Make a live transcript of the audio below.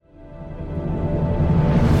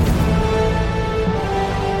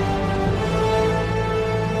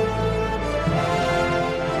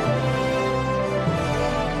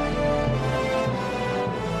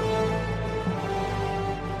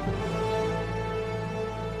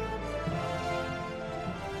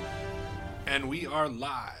And we are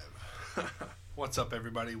live. What's up,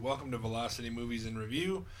 everybody? Welcome to Velocity Movies in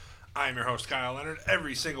Review. I'm your host, Kyle Leonard.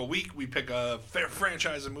 Every single week, we pick a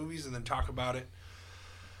franchise of movies and then talk about it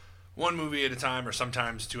one movie at a time, or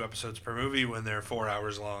sometimes 2 episodes per movie when they're 4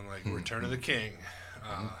 hours long, like Return of the King.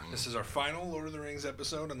 This is our final Lord of the Rings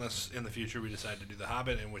episode, unless in the future we decide to do The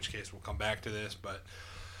Hobbit, in which case we'll come back to this, but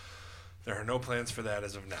there are no plans for that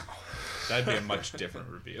as of now. That'd be a much different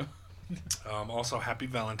review. Also, happy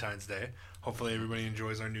Valentine's Day. Hopefully everybody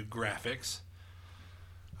enjoys our new graphics.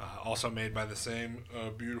 Also made by the same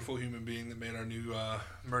beautiful human being that made our new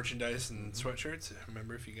merchandise and sweatshirts.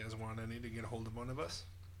 Remember, if you guys want any, to get a hold of one of us.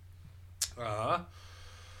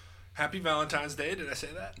 Happy Valentine's Day. Did I say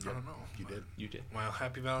that? Yep. I don't know. You did. Well,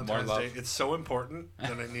 happy Valentine's Day. It's so important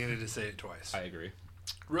that I needed to say it twice. I agree.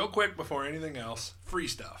 Real quick, before anything else, free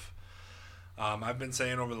stuff. I've been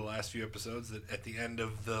saying over the last few episodes that at the end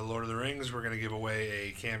of the Lord of the Rings, we're going to give away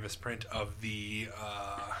a canvas print of the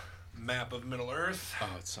map of Middle-earth.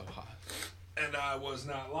 Oh, it's so hot. And I was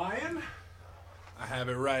not lying. I have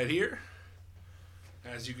it right here.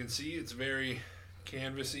 As you can see, it's very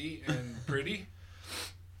canvassy and pretty.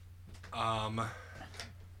 All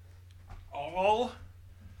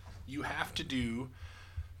you have to do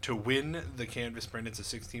to win the canvas print, it's a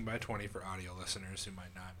 16 by 20 for audio listeners who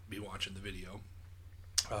might not be watching the video.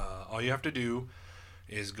 All you have to do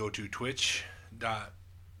is go to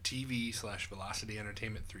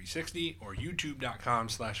twitch.tv/VelocityEntertainment360 or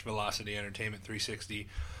youtube.com/VelocityEntertainment360.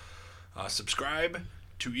 Subscribe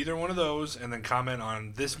to either one of those and then comment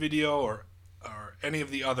on this video or any of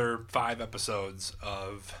the other 5 episodes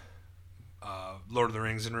of Lord of the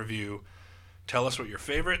Rings in Review. Tell us what your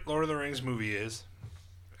favorite Lord of the Rings movie is,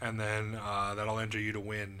 and then that'll enter you to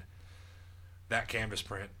win that canvas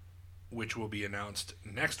print, which will be announced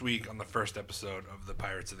next week on the first episode of the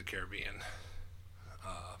Pirates of the Caribbean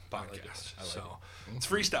podcast. It's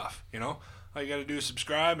free stuff, you know. All you got to do is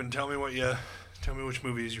subscribe and tell me which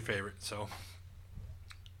movie is your favorite. So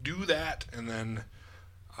do that, and then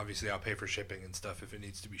obviously I'll pay for shipping and stuff if it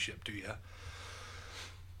needs to be shipped to you.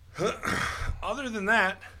 Other than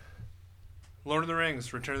that, Lord of the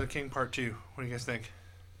Rings, Return of the King Part 2. What do you guys think?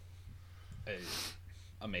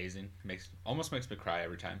 Amazing. Almost makes me cry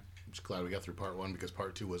every time. I'm just glad we got through part 1 because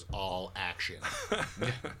part 2 was all action.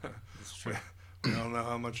 Yeah, that's true. I don't know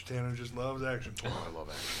how much Tanner just loves action. Oh, I love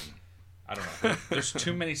action. I don't know. There's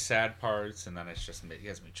too many sad parts, and then it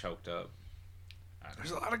gets me choked up.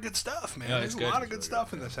 There's a lot of good stuff, man. Yeah, There's a lot of good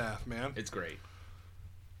stuff in this half, man. It's great.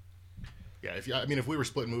 Yeah, if we were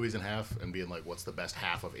splitting movies in half and being like, what's the best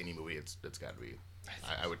half of any movie, it's got to be.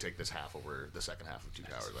 I would take this half over the second half of Two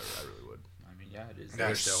Towers. I really would. I mean, yeah, it is.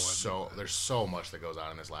 There's so much that goes on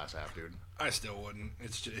in this last half, dude. I still wouldn't.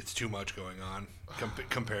 It's too much going on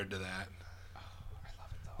compared to that. Oh, I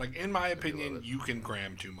love it though. Like, in my opinion, you can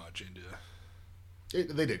cram too much into.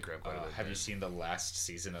 They did cram quite a bit. Have you seen the last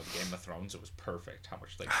season of Game of Thrones? It was perfect. How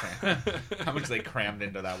much they crammed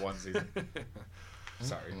into that one season.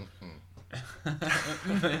 Sorry.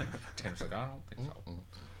 Tanner's like, I don't think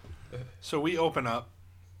so. So we open up.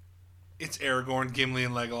 It's Aragorn, Gimli,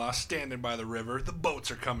 and Legolas standing by the river. The boats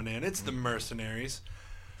are coming in. It's the mercenaries.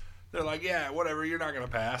 They're like, yeah, whatever, you're not going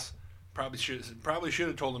to pass. Probably should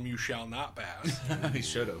have told them you shall not pass. He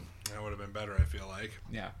should have. That would have been better, I feel like.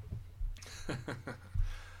 Yeah.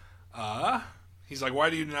 He's like, why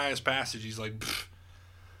do you deny us passage? He's like,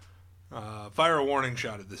 fire a warning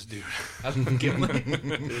shot at this dude.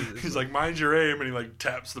 He's like, mind your aim, and he like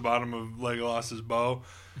taps the bottom of Legolas's bow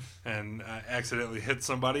and accidentally hits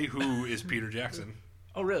somebody who is Peter Jackson.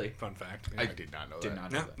 Oh, really? Fun fact. Yeah. I did not know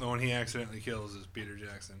that. Yeah, the one he accidentally kills is Peter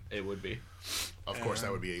Jackson. It would be. Of course,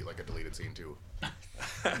 that would be like a deleted scene too.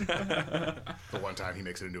 The one time he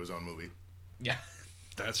makes it into his own movie. Yeah.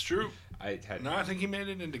 That's true. I think he made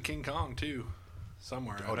it into King Kong too,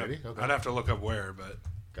 somewhere. Oh, did he? Okay. I'd have to look up where, but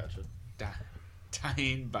Gotcha.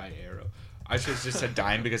 Dying by arrow. I should have just said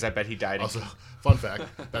dying because I bet he died. Also, fun fact: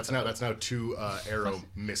 that's now 2 arrow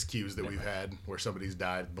miscues that we've had where somebody's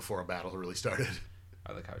died before a battle really started.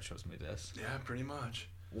 I like how it shows me this. yeah, pretty much.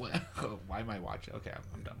 What? Why am I watching? Okay,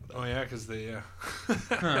 I'm done with that. Oh yeah, because they.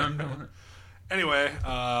 I'm done. Anyway,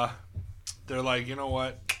 they're like, you know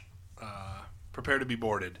what? Prepare to be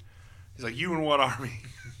boarded. He's like, you and what army?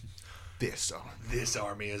 This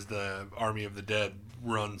army is the army of the dead.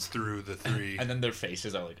 Runs through the 3. And then their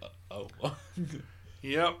faces are like, oh.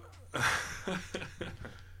 Yep.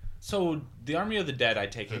 So the army of the dead, I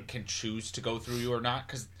take it, can choose to go through you or not?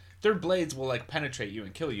 Because their blades will like penetrate you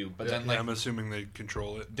and kill you, but then like I'm assuming they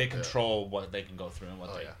control it. They control what they can go through and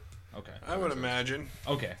what they. Yeah. Okay. I would imagine.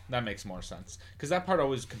 Okay, that makes more sense. Because that part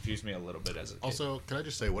always confused me a little bit as a kid. Also, can I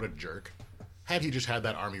just say, what a jerk. had he just had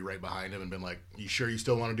that army right behind him and been like, "You sure you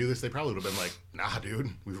still want to do this?" They probably would have been like, "Nah, dude,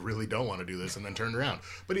 we really don't want to do this," and then turned around.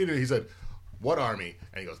 But he said, "What army?"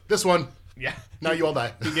 And he goes, "This one." Yeah. Now you all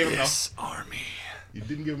die. He gave him This army. You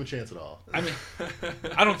didn't give him a chance at all. I mean,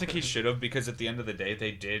 I don't think he should have, because at the end of the day,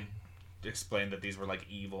 they did explain that these were like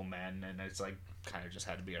evil men, and it's like kind of just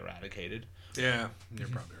had to be eradicated. Yeah, you're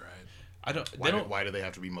probably right. I don't. Why do they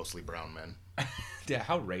have to be mostly brown men? Yeah,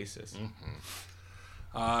 how racist.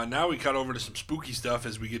 Now we cut over to some spooky stuff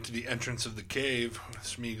as we get to the entrance of the cave with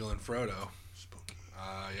Smeagol and Frodo. Spooky.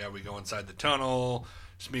 Yeah, we go inside the tunnel.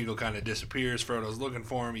 Smeagol kind of disappears. Frodo's looking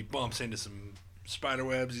for him. He bumps into some spider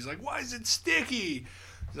webs. He's like, "Why is it sticky?"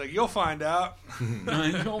 He's like, "You'll find out."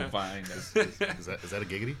 You'll find us. Is that a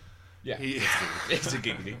giggity? Yeah, He it's a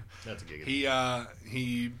giggity. That's a giggity.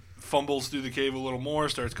 he fumbles through the cave a little more,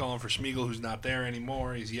 starts calling for Smeagol, who's not there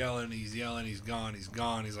anymore. He's yelling, he's gone.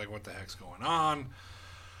 He's like, "What the heck's going on?"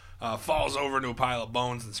 Falls over into a pile of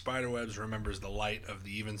bones and spiderwebs, remembers the light of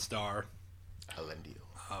the even star. Elendil.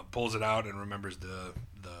 Pulls it out and remembers the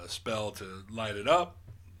spell to light it up,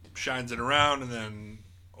 shines it around, and then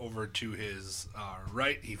over to his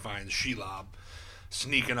right, he finds Shelob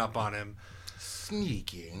sneaking up on him.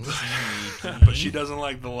 Sneaking. But she doesn't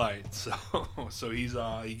like the light, so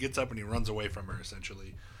he gets up and he runs away from her,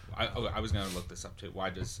 essentially. I was gonna look this up too. Why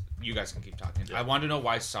does you guys can keep talking? Yeah. I want to know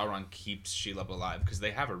why Sauron keeps Shelob alive, because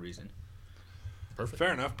they have a reason. Perfect.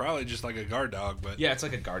 Fair enough. Probably just like a guard dog, but Yeah, it's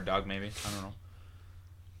like a guard dog, maybe. I don't know.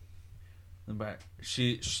 But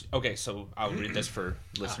she okay, so I'll read this for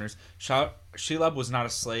listeners. Shelob was not a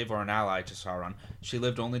slave or an ally to Sauron. She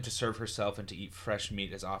lived only to serve herself and to eat fresh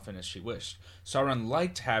meat as often as she wished. Sauron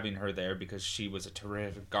liked having her there because she was a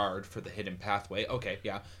terrific guard for the hidden pathway. Okay,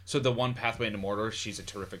 yeah. So the one pathway into Mordor, she's a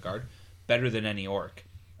terrific guard. Better than any orc.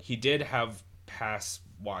 He did have pass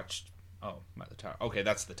watched... Oh, by the tower. Okay,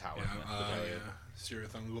 that's the tower. yeah. Cirith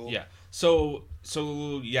Ungol. Yeah. So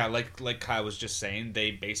yeah, like Kyle was just saying,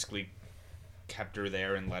 they basically kept her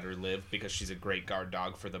there and let her live because she's a great guard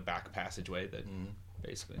dog for the back passageway. That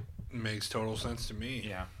basically Makes total sense to me.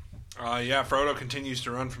 yeah. Frodo continues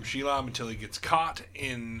to run from Shelob until he gets caught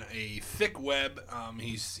in a thick web.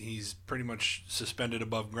 He's pretty much suspended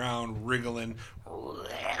above ground, wriggling.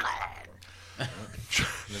 And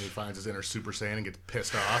then he finds his inner Super Saiyan and gets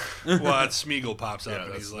pissed off. Well, that's Smeagol pops up, Yeah,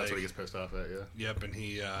 and that's he's like, what he gets pissed off at, yeah. "Yep," and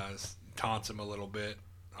he taunts him a little bit,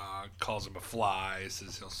 calls him a fly,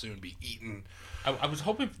 says he'll soon be eaten. I was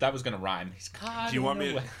hoping that was gonna rhyme. He's caught. Do you want in a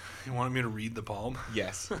me? web. You wanted me to read the poem?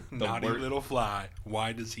 Yes. The Naughty word- little fly,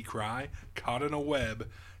 why does he cry? Caught in a web,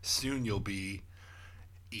 soon you'll be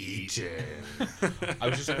eaten. I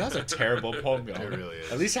was just like, that's a terrible poem. Going. It really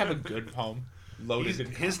is. At least have a good poem. Loaded. in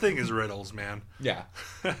His thing is riddles, man. Yeah.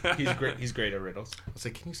 He's great. He's great at riddles. I was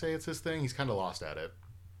like, can you say it's his thing? He's kind of lost at it.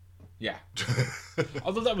 Yeah.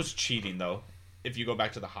 Although that was cheating, though. If you go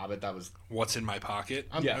back to The Hobbit, that was What's in my pocket?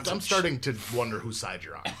 I'm starting to wonder whose side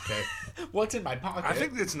you're on, okay? what's in my pocket. I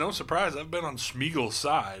think it's no surprise. I've been on Smeagol's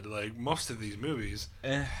side, like most of these movies,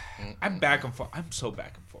 I'm back and forth. I'm so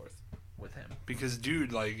back and forth with him. because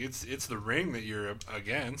dude, like it's the ring that you're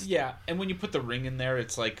against. Yeah, and when you put the ring in there,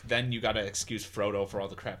 it's like then you got to excuse Frodo for all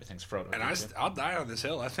the crap he thinks Frodo. And did. I'll die on this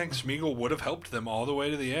hill. I think Smeagol would have helped them all the way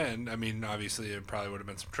to the end. I mean, obviously, it probably would have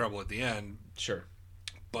been some trouble at the end, Sure.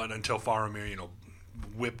 but until Faramir,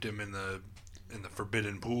 whipped him in the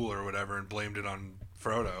forbidden pool or whatever, and blamed it on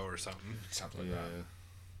Frodo or something. Something like that.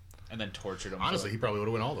 And then tortured him. Honestly, he probably would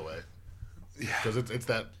have went all the way. Yeah. Because it's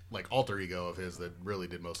that like alter ego of his that really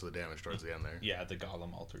did most of the damage towards the end there. Yeah, the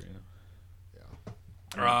Gollum altar.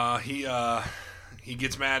 He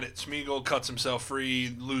gets mad at Smeagol, cuts himself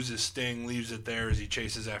free, loses Sting, leaves it there as he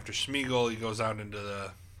chases after Smeagol. He goes out into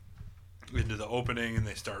the opening, and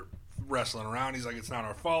they start wrestling around. He's like, "It's not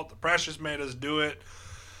our fault. The Precious made us do it."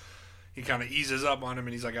 He kind of eases up on him,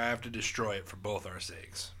 and he's like, "I have to destroy it for both our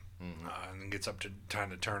sakes." And then gets up to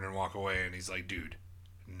time to turn and walk away, and he's like, "Dude,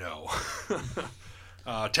 no."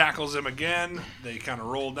 Tackles him again. They kind of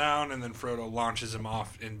roll down, and then Frodo launches him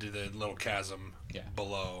off into the little chasm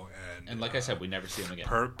below. And like I said, we never see him again.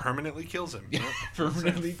 Permanently kills him.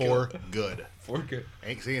 Permanently For killed. good. For good.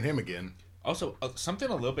 Ain't seeing him again. Also, something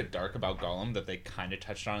a little bit dark about Gollum that they kind of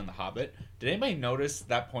touched on in The Hobbit. Did anybody notice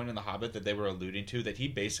that point in The Hobbit that they were alluding to, that he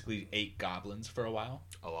basically ate goblins for a while?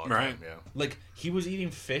 A long Right. time, yeah. Like, he was eating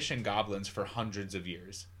fish and goblins for hundreds of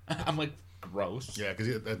years. I'm like, gross. Yeah, because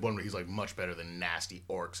at one point he's like much better than nasty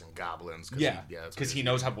orcs and goblins. Yeah, that's because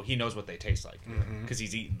what he knows what they taste like, because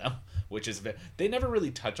he's eaten them, which is they never really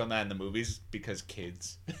touch on that in the movies because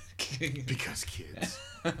kids. Because kids.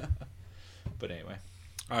 But anyway,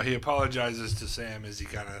 He apologizes to Sam as he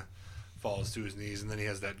kind of falls to his knees, and then he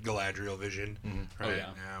has that Galadriel vision, right? Oh, yeah.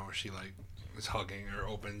 Now where she like is hugging or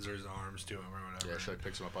opens her arms to him or whatever. Yeah, she like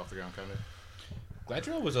picks him up off the ground, kind of.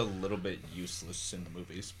 Galadriel was a little bit useless in the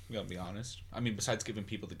movies. We gotta be honest. I mean, besides giving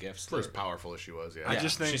people the gifts, For as powerful as she was, yeah. I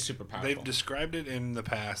just think she's super powerful. they've described it in the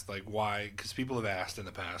past, like why? Because people have asked in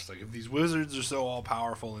the past, like if these wizards are so all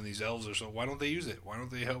powerful and these elves are so, why don't they use it? Why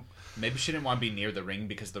don't they help? Maybe she didn't want to be near the ring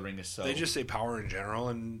because the ring is so. They just say power in general,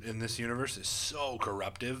 and in this universe is so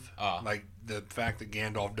corruptive. Like the fact that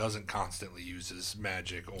Gandalf doesn't constantly use his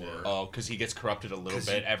magic, or because he gets corrupted a little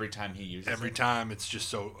bit every time he uses every it. time it's just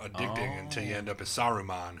so addicting until you end up as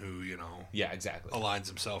Saruman, who Yeah, exactly. aligns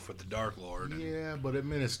himself with the Dark Lord. And, Yeah, but at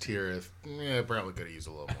Minas Tirith, probably could have used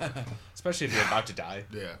a little more. Especially if you're about to die.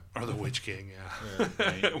 Yeah. or the Witch King, yeah.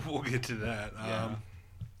 Right. We'll get to that. Yeah.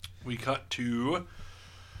 We cut to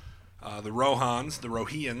the Rohans, the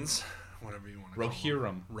Rohirrians, whatever you want to call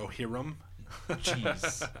them. Rohirrim.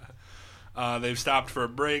 Jeez. They've stopped for a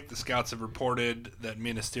break. The scouts have reported that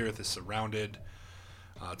Minas Tirith is surrounded.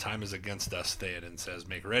 Time is against us, Theoden says.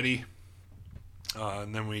 Make ready.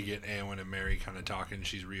 And then we get Eowyn and Mary kind of talking.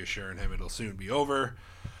 She's reassuring him it'll soon be over.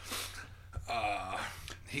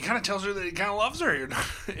 He kind of tells her that he kind of loves her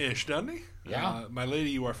ish, doesn't he? Yeah. My lady,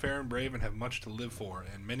 you are fair and brave and have much to live for,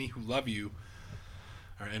 and many who love you,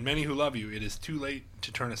 it is too late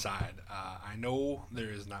to turn aside. I know there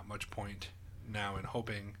is not much point now in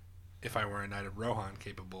hoping if I were a knight of Rohan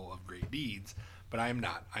capable of great deeds, but I am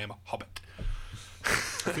not. I am a hobbit. I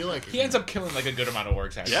feel like He ends up killing like a good amount of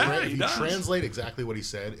orcs, actually. Yeah. if he you does. translate exactly what he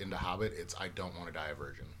said into Hobbit, it's I don't want to die a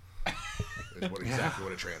virgin. Is exactly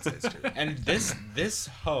what it translates to. And this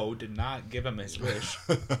hoe did not give him his wish.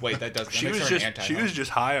 Wait, that does. That She makes was her an just anti-hoe. she was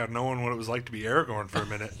just high on knowing what it was like to be Aragorn for a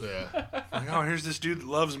minute. Yeah. Like, oh, here's this dude that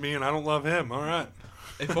loves me and I don't love him. All right.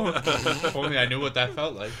 If only I knew what that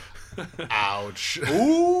felt like. Ouch.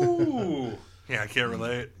 Ooh. Yeah, I can't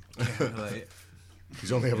relate. Like,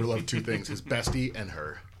 He's only ever loved two things: his bestie and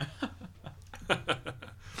her.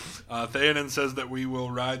 Theoden says that we will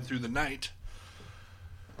ride through the night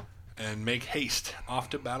and make haste. Off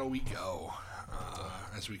to battle we go.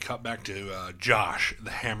 As we cut back to Josh,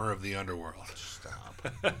 the Hammer of the Underworld.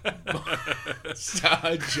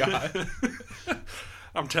 Stop, John.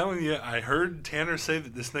 I'm telling you, I heard Tanner say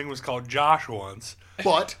that this thing was called Josh once.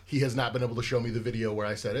 But he has not been able to show me the video where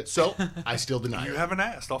I said it, so I still deny You it. haven't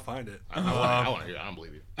asked. I'll find it. I want to hear it. I don't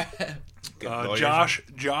believe you.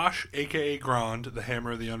 Josh, a.k.a. Grond, the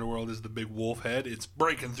Hammer of the Underworld, is the big wolf head. It's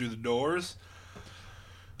breaking through the doors.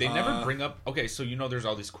 They never bring up. Okay, so there's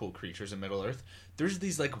all these cool creatures in Middle Earth. There's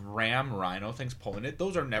these like ram rhino things pulling it.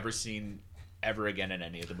 Those are never seen ever again in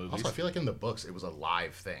any of the movies. Also, I feel like in the books it was a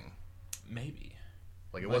live thing. Maybe.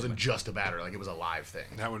 Like it wasn't just a battery. Like it was a live thing.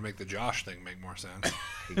 That would make the Josh thing make more sense.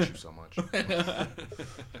 I hate you so much.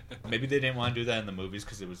 Maybe they didn't want to do that in the movies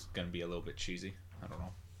because it was going to be a little bit cheesy. I don't know.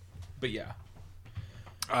 But yeah.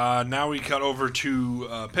 Now we cut over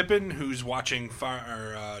to Pippin, who's watching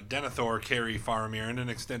Denethor carry Faramir in an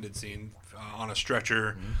extended scene on a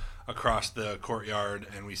stretcher across the courtyard,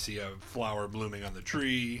 and we see a flower blooming on the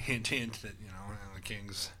tree. Hint, hint that the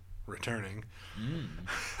king's returning.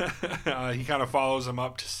 He kind of follows them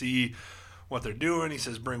up to see what they're doing. He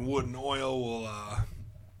says, "Bring wood and oil.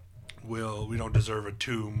 We don't deserve a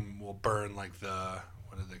tomb. We'll burn like the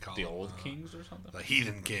what did they call The them? old kings or something? The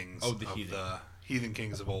heathen kings. Oh, the of heathen. the heathen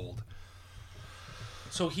kings of old."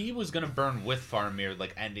 So he was going to burn with Faramir,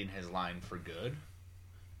 like ending his line for good.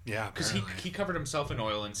 Yeah, Because apparently. he covered himself in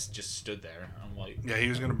oil and just stood there. I'm like, Yeah, he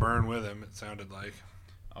was going to burn with him, it sounded like.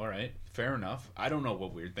 all right, fair enough. I don't know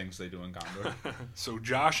what weird things they do in Gondor. So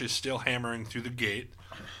Josh is still hammering through the gate.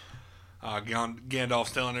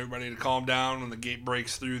 Gandalf's telling everybody to calm down. When the gate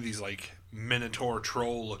breaks through, these like Minotaur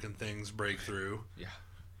troll-looking things break through. Yeah.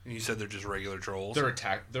 And you said they're just regular trolls? They're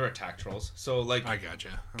attack trolls. So like I gotcha.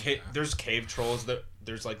 Okay. there's cave trolls that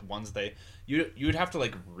there's like ones you'd have to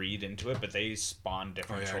like read into it, but they spawn Oh,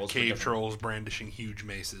 different yeah. trolls. for Cave different- trolls brandishing huge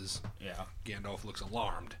maces. Yeah. Gandalf looks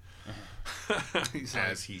alarmed. He's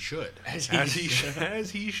As he should. as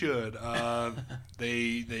he should.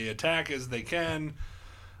 They attack as they can,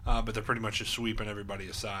 but they're pretty much just sweeping everybody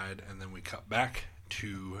aside. And then we cut back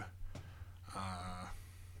to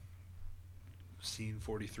scene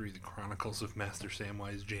 43, The Chronicles of Master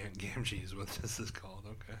Samwise Gamgee is what this is called.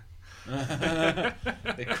 Okay.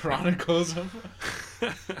 The Chronicles of.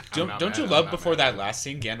 not Don't mad, you I'm love not before mad. that last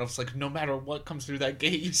scene? Gandalf's like, no matter what comes through that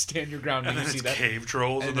gate, you stand your ground And and then you it's see that. cave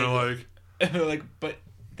trolls, and and they're then like, And they're like, but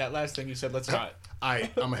that last thing you said, let's not.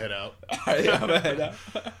 I'm a head out.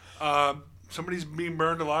 somebody's being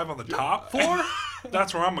burned alive on the top floor?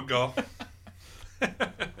 That's where I'm going to go.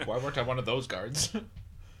 Why weren't I one of those guards?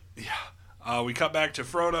 Yeah. We cut back to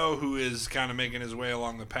Frodo, who is kind of making his way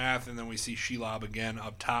along the path, and then we see Shelob again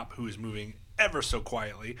up top, who is moving ever so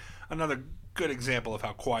quietly. Another good example of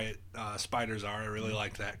how quiet spiders are. I really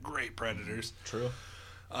like that. Great predators. True.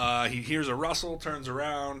 He hears a rustle, turns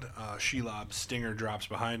around. Shelob's stinger drops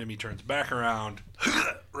behind him. He turns back around,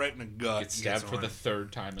 right in the gut. Gets stabbed for the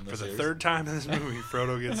third time in the For the series. third time in this movie,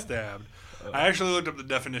 Frodo gets stabbed. I actually looked up the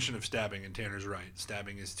definition of stabbing, and Tanner's right.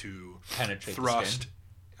 Stabbing is to Penetrate the thrust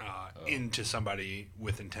skin. into somebody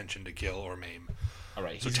with intention to kill or maim. All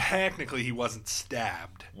right. So technically, he wasn't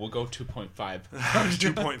stabbed. We'll go 2.5.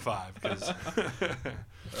 2.5 because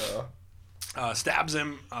stabs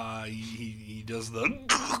him. He does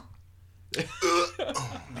the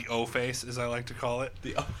O face, as I like to call it,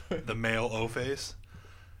 the male O face,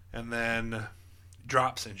 and then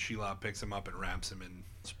drops, and Shelob picks him up and wraps him in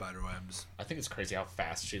spider webs. I think it's crazy how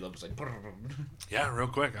fast Shelob was like. Yeah, real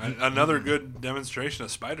quick. Another good demonstration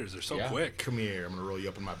of spiders. They're so Yeah. quick. Come here, I'm gonna roll you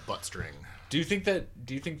up in my butt string. Do you think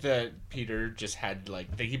that Peter just had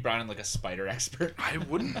like he brought in like a spider expert? I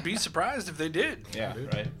wouldn't be surprised if they did. Yeah,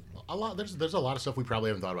 Dude. right. There's a lot of stuff we probably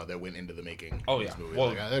haven't thought about that went into the making. Oh, of yeah. this movie. Well,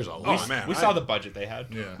 Like, there's a lot. Oh, man. We saw the budget they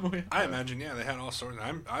had. Yeah. I imagine, they had all sorts.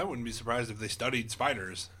 I wouldn't be surprised if they studied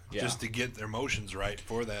spiders just to get their motions right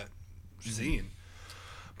for that scene.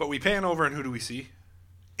 But we pan over, and who do we see?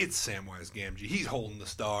 It's Samwise Gamgee. He's holding the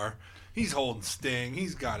star. He's holding Sting.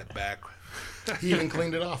 He's got it back. He even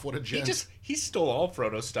cleaned it off. What a gent. He stole all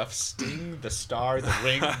Frodo's stuff: Sting, the star,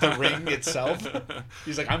 the ring itself.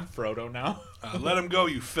 He's like, I'm Frodo now. Let him go,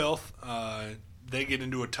 you filth. They get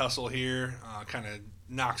into a tussle here. Kind of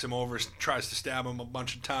knocks him over, tries to stab him a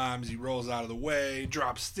bunch of times. He rolls out of the way,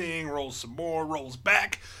 drops Sting, rolls some more, rolls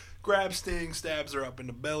back, grabs Sting, stabs her up in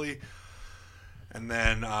the belly, and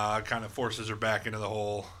then kind of forces her back into the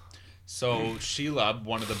hole. So Shelob,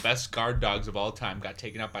 one of the best guard dogs of all time, got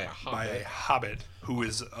taken up by a hobbit. Who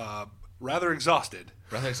is rather exhausted.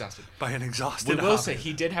 Rather exhausted. By an exhausted We will hobbit. say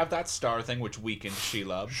he did have that star thing, which weakened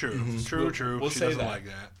Shelob. True. We'll She say doesn't that. like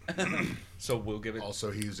that. So we'll give it.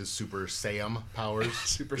 Also, he used his Super Saiyan powers.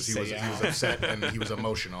 Super 'cause he was Saiyan. upset and he was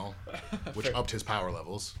emotional, which upped his power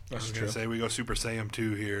levels. I was going to say we go Super Saiyan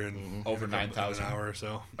 2 here in Over an 9,000. hour or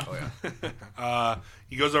so. Oh yeah.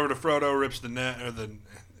 He goes over to Frodo, rips the net or the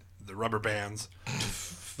rubber bands,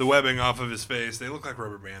 the webbing off of his face. They look like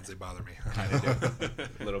rubber bands. They bother me.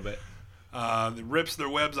 A little bit. Rips their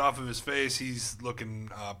webs off of his face. He's looking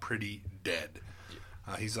pretty dead.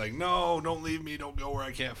 He's like, no, don't leave me. Don't go where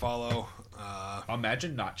I can't follow.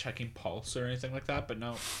 Imagine not checking pulse or anything like that, but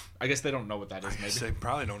no. I guess they don't know what that is, maybe. They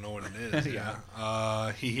probably don't know what it is.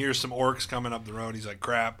 Yeah. He hears some orcs coming up the road. He's like,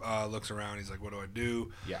 crap. Looks around. He's like, what do I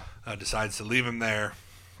do? Yeah. Decides to leave him there.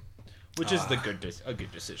 Which is a good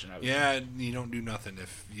decision, I would say. Yeah, you don't do nothing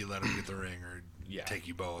if you let him get the ring or take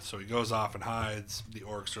you both. So he goes off and hides. The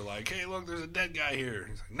orcs are like, hey, look, there's a dead guy here.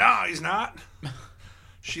 He's like, no, he's not.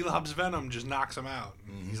 Shelob's venom just knocks him out.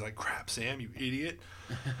 And he's like, crap, Sam, you idiot.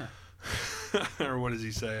 Or what does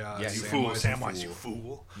he say? You fool. Samwise, you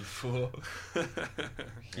fool. You fool.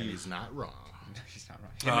 And he's not wrong. He's not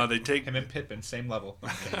right. They take him and Pippin, same level.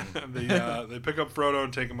 they pick up Frodo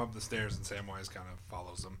and take him up the stairs, and Samwise kind of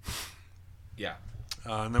follows them. Yeah.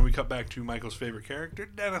 And then we cut back to Michael's favorite character,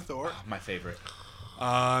 Denethor. My favorite.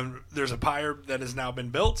 There's a pyre that has now been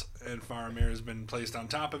built, and Faramir has been placed on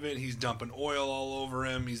top of it. He's dumping oil all over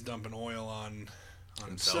him. He's dumping oil on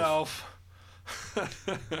himself.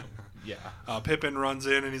 Yeah. Pippin runs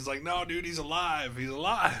in, and he's like, no, dude, he's alive. He's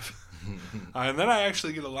alive. And then I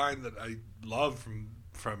actually get a line that I love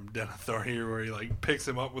from Denethor here, where he like picks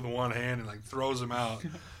him up with one hand and like throws him out.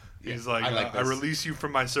 He's like, I release you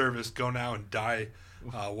from my service. Go now and die.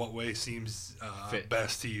 What way seems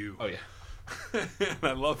best to you? Oh, yeah. And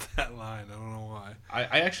I love that line. I don't know why.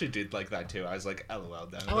 I actually did like that, too. I was like, LOL.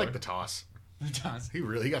 I like the toss.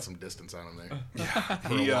 He got some distance on him there. Yeah.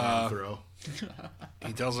 For a long throw.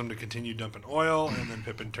 He tells him to continue dumping oil, and then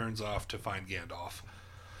Pippin turns off to find Gandalf.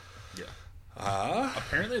 Yeah.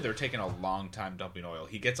 Apparently they're taking a long time dumping oil.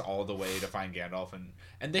 He gets all the way to find Gandalf,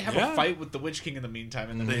 and they have a fight with the Witch King in the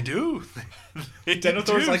meantime. And then They do.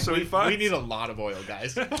 Denethor's like, so we need a lot of oil,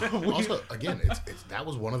 guys. Also, again, that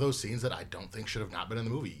was one of those scenes that I don't think should have not been in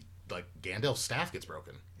the movie. Like, Gandalf's staff gets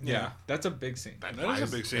broken. Yeah, that's a big scene. That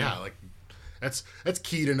is a big scene. Yeah, like, that's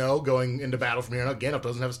key to know going into battle from here on out. Gandalf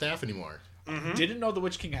doesn't have a staff anymore. Mm-hmm. Didn't know the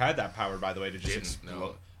Witch King had that power, by the way. Didn't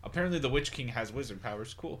know. Apparently the Witch King has wizard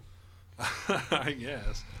powers. Cool. I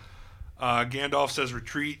guess. Gandalf says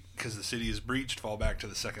retreat because the city is breached. Fall back to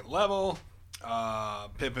the second level.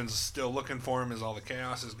 Pippin's still looking for him as all the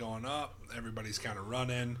chaos is going up. Everybody's kind of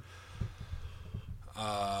running.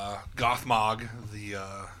 Gothmog, the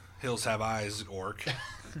Hills have eyes, orc.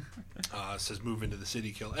 Says move into the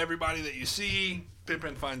city, kill everybody that you see.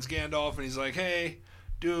 Pippin finds Gandalf and he's like, hey,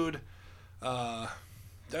 dude,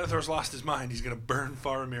 Denethor's lost his mind. He's going to burn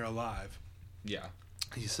Faramir alive. Yeah.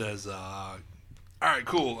 He says, all right,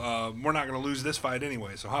 cool. We're not going to lose this fight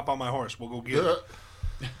anyway, so hop on my horse. We'll go get him.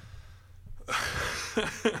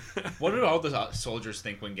 What did all the soldiers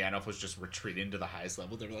think when Gandalf was just retreating to the highest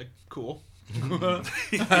level? They were like, cool.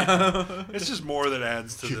 It's just more that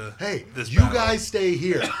adds to the. Hey, this you battle. guys stay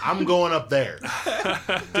here. I'm going up there.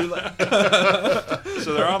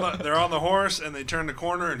 So they're on the horse and they turn the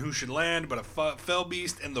corner and who should land but a fell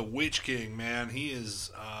beast and the Witch King. Man,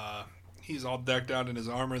 he's all decked out in his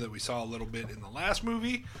armor that we saw a little bit in the last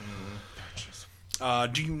movie.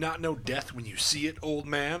 Do you not know death when you see it, old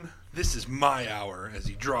man? This is my hour. As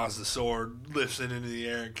he draws the sword, lifts it into the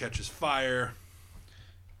air, and catches fire.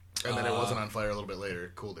 And then it wasn't on fire a little bit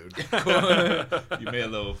later. Cool, dude. You made a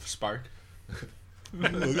little spark. I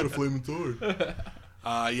got a flaming sword.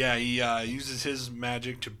 He uses his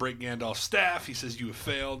magic to break Gandalf's staff. He says, you have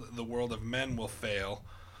failed. The world of men will fail,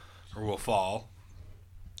 or will fall.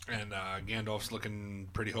 And Gandalf's looking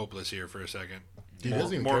pretty hopeless here for a second. He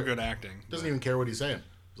doesn't even more care. good acting. Doesn't even care what he's saying.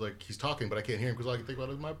 It's like he's talking, but I can't hear him because all I can think about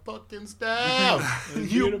is my fucking staff.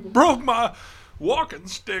 You broke my walking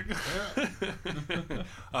stick.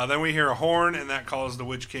 Then we hear a horn, and that calls the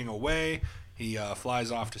Witch King away. He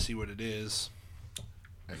flies off to see what it is.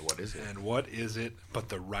 And what is it? And what is it but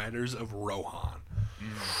the Riders of Rohan?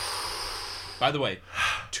 By the way,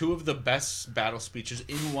 2 of the best battle speeches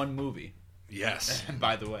in one movie. Yes.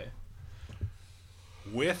 By the way.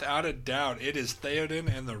 Without a doubt, it is Theoden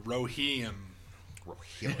and the Rohirrim.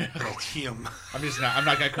 Rohirrim. I'm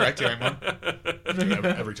not gonna correct you, Ramon.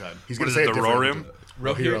 Every time. He's What going to is say it, the different.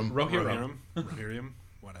 Rohirrim. Rohirrim.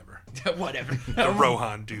 Whatever. Whatever. The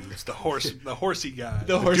Rohan dudes. The horsey guy.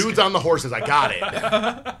 The The horse dudes on the horses. I got it.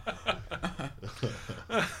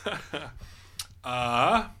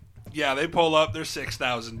 Yeah, they pull up. They're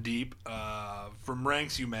 6,000 deep. From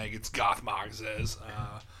ranks you maggots, Gothmog says.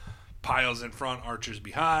 Piles in front, archers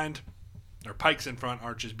behind. Or pikes in front,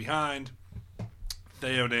 archers behind.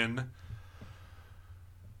 Theoden's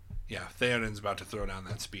about to throw down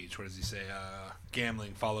that speech. What does he say?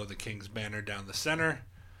 Gamling, follow the king's banner down the center.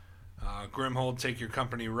 Grimhold, take your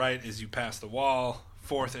company right as you pass the wall.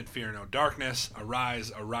 Forth and fear no darkness.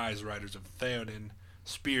 Arise, arise, riders of Theoden.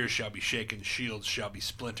 Spears shall be shaken, shields shall be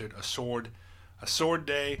splintered. A sword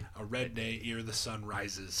day, a red day ere the sun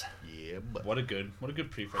rises. Yeah, but What a good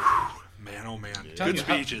preface. Man, oh man. Telling Good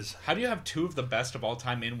you, speeches. How do you have 2 of the best of all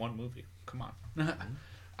time in one movie? Come on.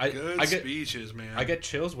 Good speeches, man. I get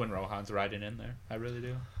chills when Rohan's riding in there. I really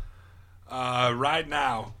do. Ride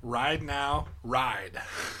now. Ride now. Ride.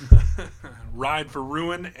 Ride for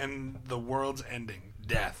ruin and the world's ending.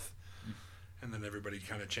 Death. And then everybody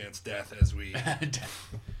kind of chants death as we...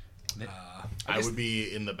 I would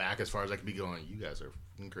be in the back as far as I could be going, you guys are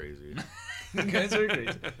fucking crazy. You guys are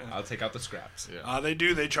crazy. I'll take out the scraps. Yeah.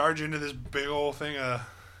 They charge into this big old thing of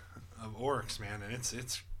orcs, man, and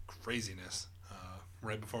it's craziness.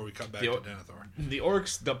 Right before we cut back to Denethor. The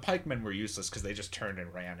orcs, the pikemen were useless because they just turned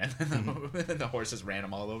and ran, and the horses ran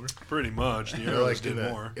them all over. Pretty much. The They're arrows like did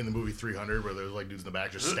more. in the movie 300 where there's like dudes in the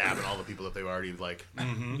back just stabbing all the people that they've already like.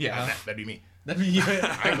 Yeah. That'd be me. I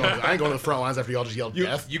I ain't going to the front lines after y'all just yelled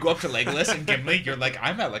death. You go up to Legolas and Gimli, you're like,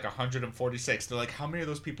 I'm at like 146. They're like, how many of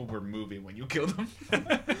those people were moving when you killed them?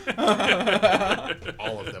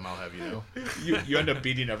 All of them, I'll have you know. You end up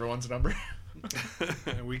beating everyone's number.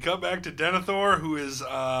 We cut back to Denethor, who is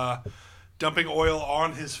dumping oil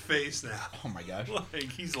on his face now. Oh my gosh.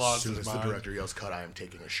 Like he's As lost soon his as the mind. director yells cut, I am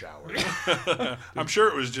taking a shower. I'm sure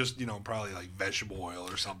it was just, probably like vegetable oil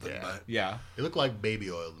or something. Yeah. But Yeah. It looked like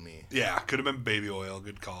baby oil to me. yeah, could have been baby oil.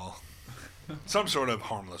 Good call. Some sort of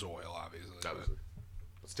harmless oil, obviously. Obviously.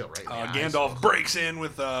 But still, right? in the eyes. Gandalf breaks in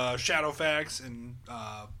with Shadowfax and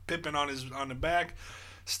Pippin on the back.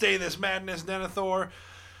 Stay this madness, Denethor.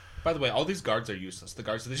 By the way, all these guards are useless. The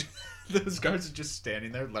guards are those guards are just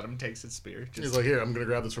standing there. Let him take his spear. He's like, here, I'm going to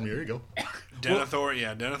grab this from you. Here you go.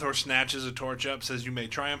 Denethor snatches a torch up, says, you may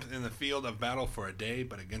triumph in the field of battle for a day,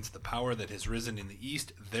 but against the power that has risen in the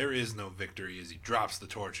east, there is no victory, as he drops the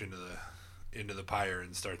torch into the pyre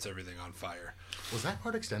and starts everything on fire. Was that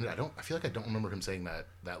part extended? I feel like I don't remember him saying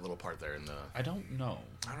that little part there in the... I don't know.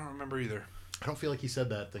 I don't remember either. I don't feel like he said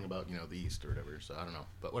that thing about, the east or whatever, so I don't know.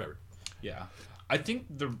 But whatever. Yeah. I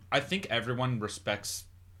think everyone respects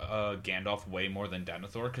Gandalf way more than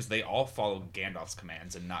Denethor because they all follow Gandalf's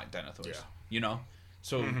commands and not Denethor's. Yeah. You know?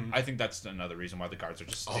 So I think that's another reason why the guards are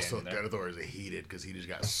just standing Also, there. Denethor is heated because he just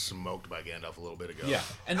got smoked by Gandalf a little bit ago. Yeah,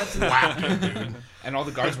 and that's Whacked him, dude. and all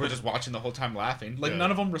the guards were just watching the whole time laughing. Like Yeah. none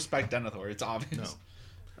of them respect Denethor. It's obvious.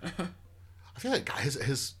 No. I feel like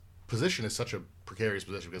his position is such a precarious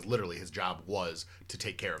position because literally his job was to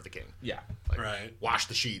take care of the king. Yeah. Like, Right. wash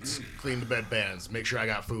the sheets, clean the bedpans, make sure I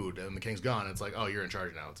got food, and the king's gone. It's like, oh, you're in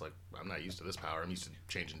charge now. It's like, I'm not used to this power. I'm used to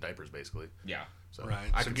changing diapers, basically. Yeah. So Right.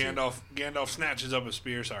 I So can see it. Gandalf snatches up a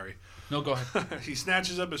spear. Sorry. No, go ahead. He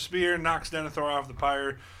snatches up a spear, knocks Denethor off the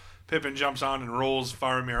pyre. Pippin jumps on and rolls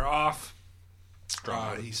Faramir off.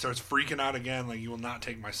 He starts freaking out again, like, you will not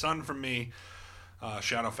take my son from me.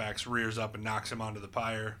 Shadowfax rears up and knocks him onto the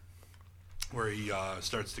pyre, where he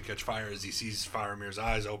starts to catch fire as he sees Faramir's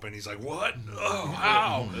eyes open. He's like, what? Oh,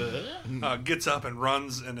 ow! Gets up and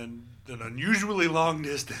runs an unusually long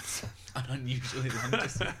distance. An unusually long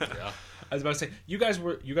distance. Yeah. I was about to say, you guys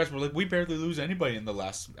were like, we barely lose anybody in the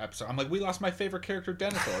last episode. I'm like, we lost my favorite character,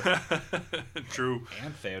 Denethor, True.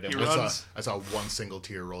 and Theoden. He I runs. saw one single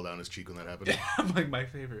tear roll down his cheek when that happened. I'm like, my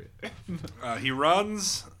favorite. He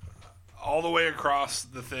runs all the way across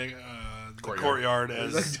the thing, the courtyard Like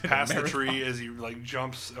as doing a past the marathon. tree as he like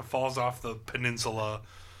jumps, falls off the peninsula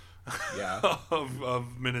Yeah.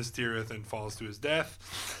 of Minas Tirith and falls to his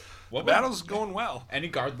death. What The battle's going well. Any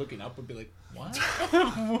guard looking up would be like, what?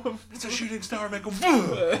 It's a shooting star, make him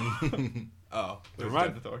boom. Oh, there's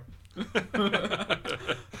mind. Denethor.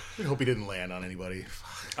 I hope he didn't land on anybody.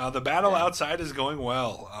 The battle outside is going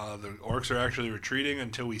well. The orcs are actually retreating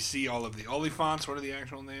until we see all of the Oliphaunts. What are the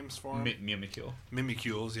actual names for them? Mimikil.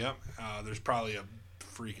 Mimicules, yep. There's probably a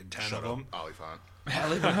freaking 10 Shut of up, them.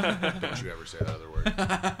 Olifant. Don't you ever say that other word.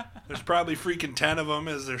 There's probably freaking 10 of them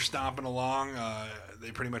as they're stomping along.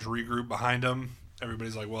 They pretty much regroup behind them.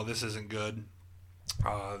 Everybody's like, well, this isn't good.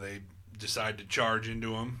 They decide to charge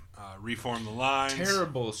into them, reform the lines.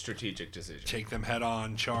 Terrible strategic decision. Take them head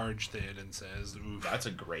on, charge, Theoden says. Oof. That's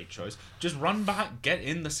a great choice. Just run behind, get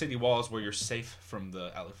in the city walls where you're safe from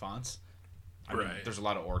the elephants. I mean, Right. there's a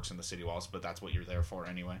lot of orcs in the city walls, but that's what you're there for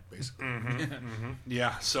anyway. Basically.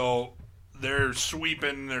 Yeah, so they're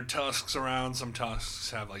sweeping their tusks around. Some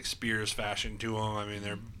tusks have like spears fashioned to them. I mean,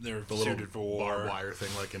 they're The little suited for war. barbed wire thing,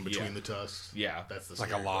 like in between Yeah. the tusks. Yeah. That's the Like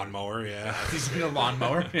a scary part. lawnmower, yeah. He's in a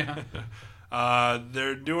lawnmower. Yeah.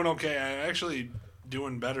 They're doing okay. Actually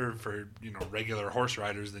doing better for, regular horse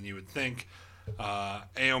riders than you would think.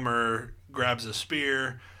 Éomer grabs a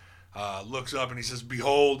spear, looks up and he says,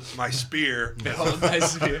 "Behold my spear."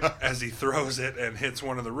 As he throws it and hits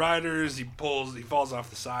one of the riders, he falls off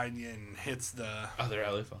the side and hits Other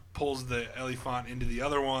elephant. pulls the elephant into the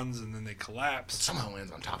other ones, and then they collapse. Somehow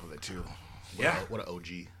lands on top of it too. Yeah. What an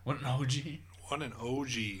OG. What an OG. What an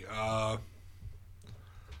OG.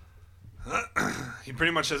 He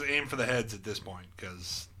pretty much says aim for the heads at this point,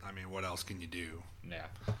 because, what else can you do? Yeah.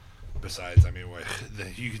 Besides,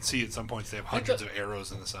 you can see at some points they have hundreds of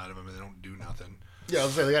arrows in the side of them and they don't do nothing. Yeah, I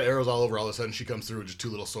was saying they got arrows all over. All of a sudden, she comes through with just two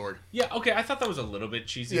little sword. Yeah, okay, I thought that was a little bit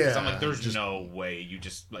cheesy. Because I'm Yeah, like, there's just- no way you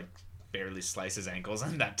just, barely slice his ankles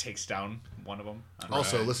and that takes down one of them.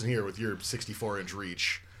 Also, Right. listen here with your 64-inch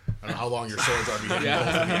reach. I don't know how long your swords are behind Yeah.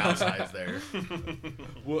 both of the outsides there.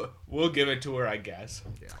 We'll give it to her, I guess.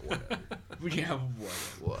 Yeah, whatever. Yeah,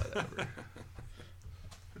 whatever. Whatever.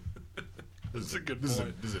 That's a good this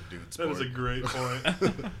point. Is a dude That sport. is a great point.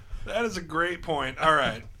 That is a great point. All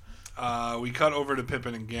right. We cut over to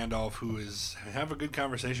Pippin and Gandalf, who have a good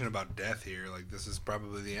conversation about death here. Like, this is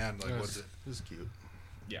probably the end. Like, what's it? This is cute.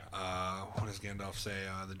 Yeah. What does Gandalf say?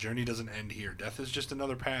 The journey doesn't end here. Death is just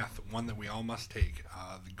another path, one that we all must take.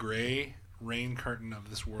 The gray rain curtain of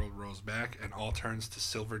this world rolls back, and all turns to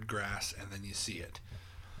silvered grass, and then you see it.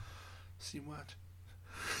 See what?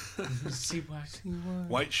 See what?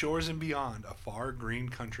 White shores and beyond, a far green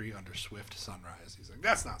country under swift sunrise. He's like,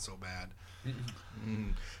 that's not so bad.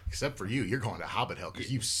 Except for you. You're going to Hobbit Hell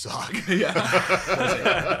because you suck.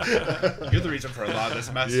 Yeah. You're the reason for a lot of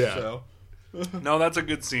this mess. Yeah. So. No, that's a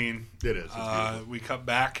good scene. It is. It's beautiful. We cut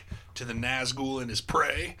back to the Nazgul and his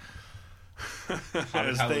prey.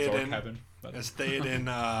 Hobbit Hell is orc heaven. But- As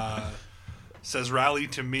Theoden says, "Rally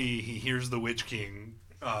to me," he hears the Witch King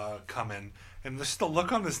coming. And just the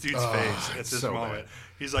look on this dude's face at it's this so moment. bad.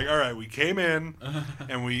 He's like, all right, we came in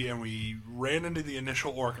and we ran into the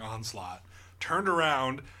initial orc onslaught, turned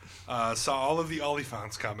around, saw all of the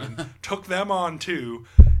Oliphaunts coming, took them on too,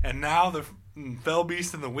 and now the Fell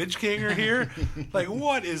Beast and the Witch King are here? Like,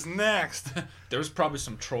 what is next? There's probably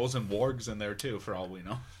some trolls and wargs in there too, for all we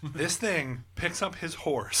know. This thing picks up his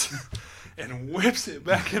horse and whips it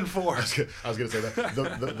back and forth. I was going to say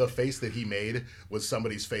that. The face that he made was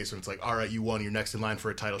somebody's face when it's like, all right, you won. You're next in line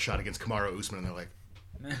for a title shot against Kamaru Usman. And they're like,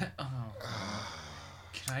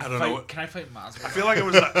 Can I, don't fight, know what- Can I fight Mazda? I feel like it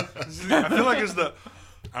was. I feel like it's the.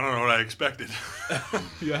 I don't know what I expected.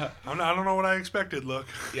 Yeah. I don't know what I expected. Look.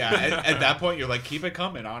 Yeah. At that point, you're like, keep it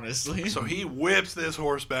coming. Honestly. So he whips this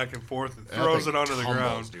horse back and forth and That throws thing it onto the tumbles,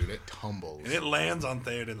 ground, dude. It tumbles. and it lands on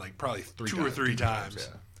Theoden like probably two or three times.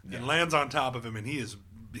 Yeah. It lands on top of him, and he's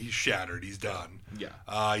shattered. He's done.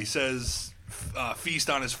 Yeah. He says, "Feast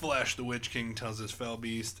on his flesh." The Witch King tells his fell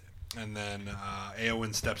beast, and then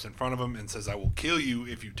Éowyn steps in front of him and says, "I will kill you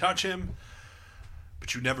if you touch him,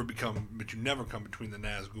 but you never come between the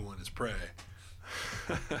Nazgul and his prey."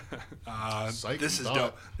 Psych, This you is thought.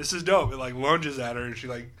 dope. This is dope. It like lunges at her, and she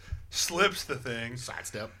like slips the thing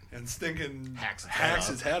Sidestep. and stinking Hacks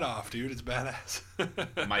his head off, dude. It's badass.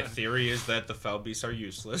 My theory is that the fell beasts are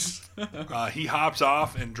useless. He hops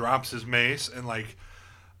off and drops his mace, and like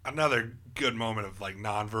another good moment of like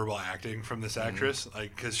nonverbal acting from this actress,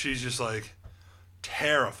 like because she's just like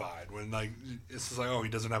terrified when like it's just like, oh, he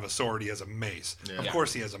doesn't have a sword, he has a mace. Yeah. Of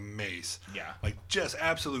course he has a mace. Yeah. Like just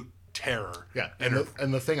absolute terror. Yeah, and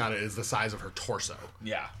and the thing on it is the size of her torso.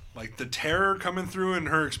 Yeah. like the terror coming through in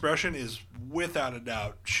her expression is without a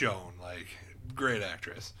doubt shown. Like great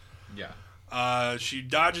actress. Yeah. She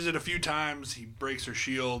dodges it a few times. He breaks her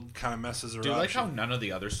shield, kind of messes her Do you up. like how none of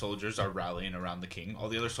the other soldiers are rallying around the king? All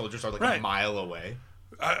the other soldiers are like Right. a mile away.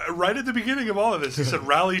 Right at the beginning of all of this, he said,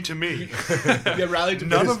 "Rally to me." Yeah, rally to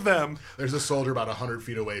None of them. There's a soldier about 100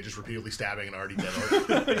 feet away just repeatedly stabbing an already dead orc.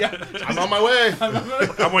 Yeah. I'm on my way.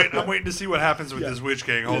 I'm waiting to see what happens with this Witch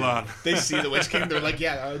King. Hold on. They see the Witch King. They're like,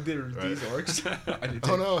 yeah, they're these orcs. I need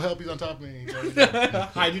to Oh no, help, he's on top of me. He's already dead.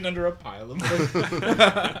 hiding under a pile of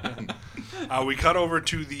We cut over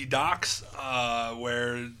to the docks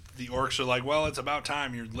where the orcs are like, well, it's about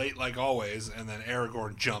time. You're late like always. And then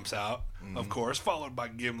Aragorn jumps out, of course, followed by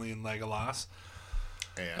Gimli and Legolas.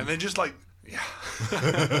 And they just like, yeah.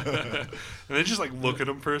 And they just like look at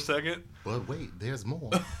him for a second. But wait, there's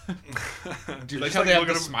more. Do you like Just, how like, they have look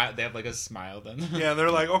the at 'em- smile? They have like a smile then. Yeah,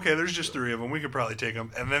 they're like, okay, there's just three of them. We could probably take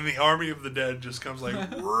them. And then the army of the dead just comes like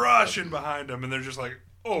rushing behind them. And they're just like,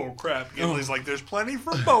 oh crap. Gimli's like, there's plenty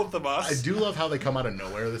for both of us. I do love how they come out of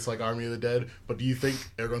nowhere, this like Army of the Dead, but do you think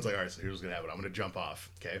everyone's like, all right, so here's what's gonna happen. I'm gonna jump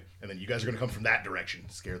off, okay? And then you guys are gonna come from that direction,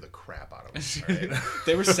 scare the crap out of them. All right?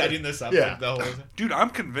 They were setting this up Yeah. like, the whole time. Dude,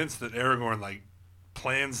 I'm convinced that Aragorn like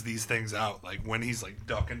plans these things out, like when he's like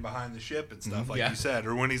ducking behind the ship and stuff, like Yeah. you said,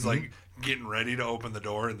 or when he's like getting ready to open the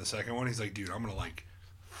door in the second one. He's like, dude, I'm gonna look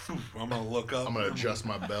up. I'm gonna adjust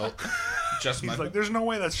my belt. Just He's my. like, there's no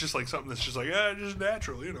way that's just like something that's just like, yeah, just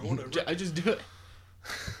natural, you know, whatever. I just do it.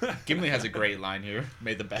 Gimli has a great line here.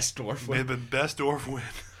 May the best dwarf May win. the best dwarf win.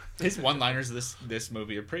 His one-liners this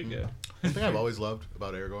movie are pretty good. The thing I've always loved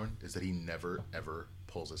about Aragorn is that he never ever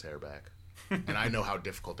pulls his hair back, and I know how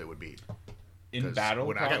difficult it would be. In 'Cause battle,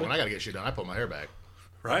 when I probably? gotta get shit done, I pull my hair back.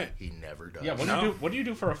 Right. He never does. Yeah. No. What do you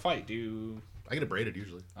do for a fight? Do you? I get it braided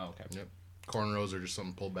usually. Oh, okay. Yep. Cornrows are just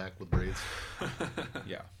something pulled back with braids.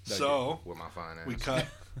 Yeah. So With my fine ass.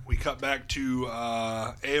 we cut back to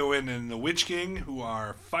Éowyn and the Witch King, who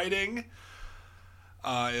are fighting.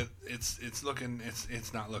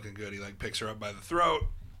 It's not looking good. He like picks her up by the throat,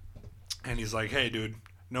 and he's like, "Hey, dude,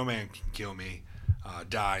 no man can kill me.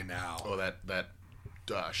 Die now." Oh, that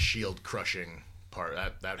shield crushing part.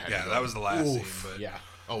 That had to Yeah, go. that was the last scene. Oof. But Yeah.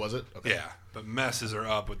 Oh, was it? Okay. yeah, but messes her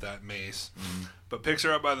up with that mace. But picks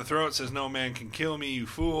her up by the throat, says, "No man can kill me, you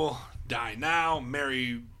fool. Die now."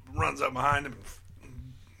 Mary runs up behind him,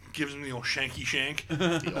 gives him the old shanky shank,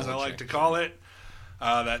 as I like to call it.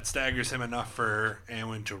 That staggers him enough for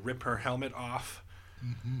Éowyn to rip her helmet off.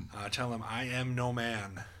 Tell him, "I am no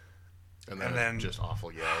man." And And then, then- just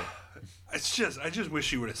awful yell. I just wish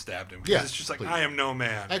she would have stabbed him. 'Cause Yeah, it's just like, please. I am no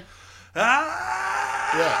man. Yeah.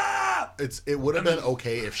 Ah! It would have been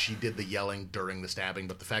okay if she did the yelling during the stabbing,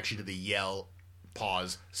 but the fact she did the yell,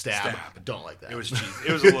 pause, stab. I don't like that. It was cheesy.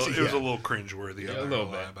 It was a little. It was a Yeah. little cringeworthy. Yeah, I'm a not little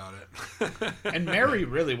gonna lie bit. about it. And Mary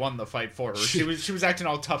really won the fight for her. She was acting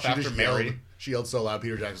all tough She after just Mary. yelled. She yelled so loud.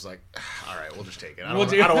 Peter Jackson's like, "All right, we'll just take it. I We'll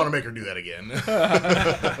don't do- want to make her do that again."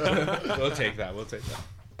 We'll take that. We'll take that.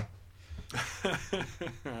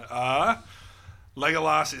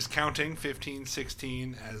 Legolas is counting 15,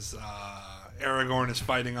 16 as Aragorn is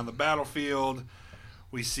fighting on the battlefield.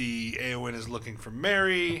 We see Éowyn is looking for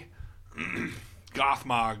Mary.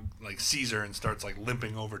 Gothmog like sees her and starts like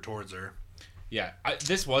limping over towards her. Yeah,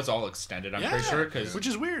 this was all extended. I'm pretty sure which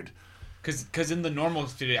is weird. because in the normal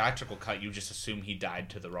theatrical cut, you just assume he died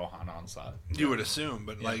to the Rohan onslaught. You would assume,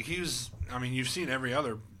 but like he was. I mean, you've seen every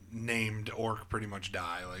other named orc pretty much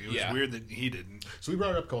die. Like, it was Yeah. weird that he didn't. So we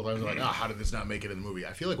brought it up a couple times. Like, how did this not make it in the movie?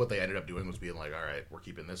 I feel like what they ended up doing was being like, all right, we're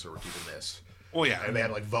keeping this or we're keeping this. Well, yeah. And they had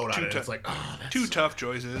to, like, vote on Two it. tou- It's like, oh, that's... Two tough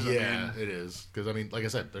choices. Yeah, I mean, it is. Because, I mean, like I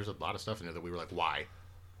said, there's a lot of stuff in there that we were like, why?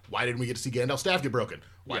 Why didn't we get to see Gandalf's staff get broken?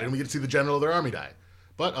 Why didn't we get to see the general of their army die?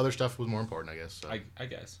 But other stuff was more important, I guess. So. I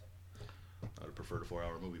guess. I would prefer a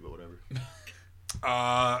 4-hour movie, but whatever.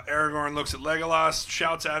 Aragorn looks at Legolas,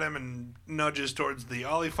 shouts at him, and nudges towards the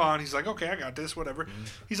Oliphant. He's like, okay, I got this, whatever.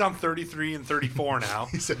 He's on 33 and 34 now.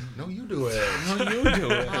 He said, no, you do it. No, you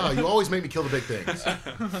do it. Oh, you always make me kill the big things.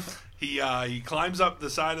 He climbs up the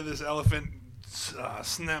side of this elephant,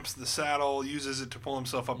 snaps the saddle, uses it to pull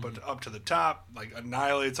himself up to the top, like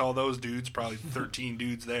annihilates all those dudes, probably 13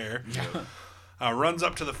 dudes there. Runs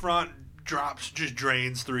up to the front, just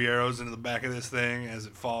drains 3 arrows into the back of this thing as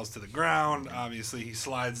it falls to the ground. Obviously, he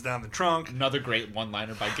slides down the trunk. Another great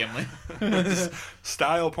one-liner by Gimli.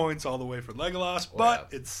 Style points all the way for Legolas, but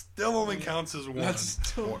it still only counts as one. That's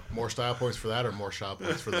still... More style points for that or more style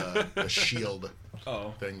points for the shield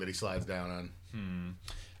Oh. thing that he slides down on?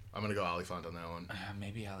 I'm going to go Oliphant on that one.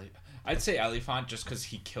 Maybe Ali. I'd say Oliphant just because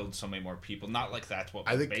he killed so many more people. Not like that's what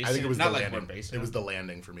I we're think basing it was Not the like landing. we're basing It was the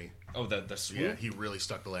landing for me. Oh, the swoop? Yeah, he really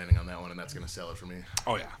stuck the landing on that one, and that's going to sell it for me.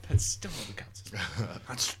 Oh, yeah. That still only counts as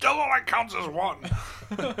That still only counts as one.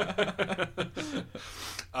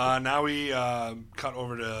 Now we cut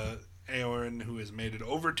over to Eowyn, who has made it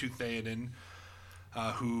over to Theoden,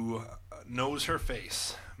 who knows her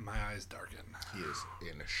face. My eyes darken. He is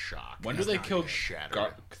in shock. When He's did they not kill even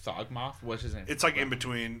shattered. Thogmoth? What's his name? It's like in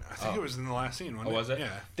between. I think it was in the last scene, wasn't Oh, was it? Yeah.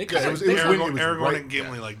 They Yeah, kinda, it was they, when he was Aragorn right- and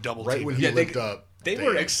Gimli like double right teamed when him. he Yeah, they- looked up.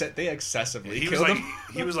 they excessively He was killed like him.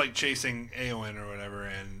 he was like chasing Eowyn or whatever,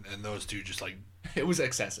 and those two just like It was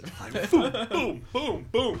excessive. boom, boom, boom,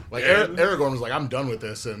 boom. Like And- Aragorn was like, "I'm done with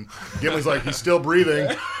this," and Gimli's like, "He's still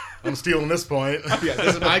breathing. I'm stealing this point." Yeah,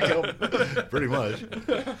 this is my kill. Pretty much.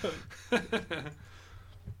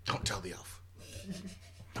 Don't tell the elf.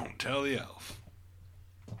 Don't tell the elf.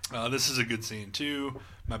 This is a good scene too.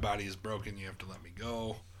 My body is broken. You have to let me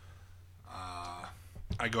go.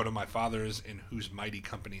 I go to my father's, in whose mighty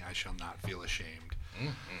company I shall not feel ashamed.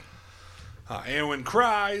 Eowyn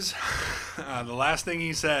cries. The last thing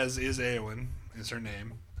he says is Eowyn, is her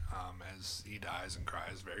name, as he dies and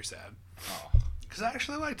cries. Very sad. Because I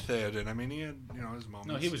actually liked Theoden. I mean, he had his moments.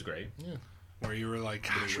 No, he was great. Yeah. where you were like,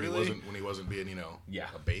 gosh, When really? he wasn't being, Yeah.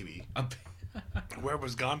 a baby. Where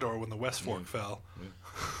was Gondor when the West Fork fell?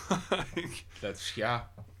 That's yeah.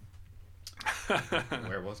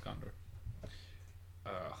 Where was Gondor?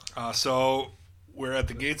 So we're at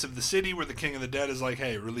the gates of the city where the King of the Dead is like,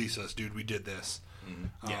 hey, release us, dude. We did this.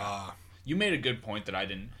 Yeah. You made a good point that I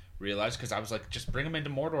didn't realize because I was like, just bring them into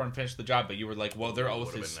Mordor and finish the job. But you were like, well, their oath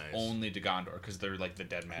would've is been nice. only to Gondor because they're like the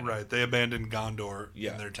dead man. Right. They abandoned Gondor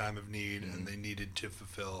Yeah. in their time of need, and they needed to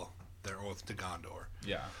fulfill their oath to Gondor,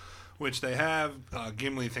 Yeah. which they have.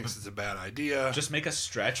 Gimli thinks it's a bad idea. Just make a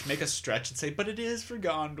stretch and say, but it is for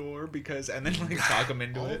Gondor because, and then like talk them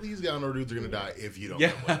into All it. these Gondor dudes are gonna die if you don't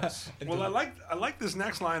Yeah. get wins. Well, I like this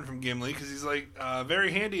next line from Gimli because he's like,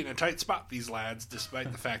 very handy in a tight spot, these lads,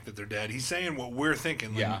 despite the fact that they're dead. He's saying what we're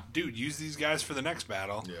thinking. Like, Yeah. dude, use these guys for the next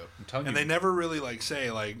battle. Yeah. I'm telling And you. they never really like say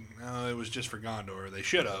like, oh, it was just for Gondor. They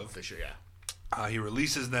should have. They should, yeah. He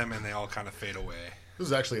releases them, and they all kind of fade away. This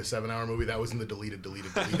is actually a 7-hour movie. That was in the deleted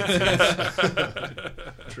scenes.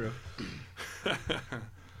 True.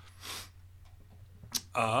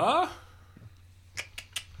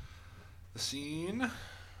 The scene.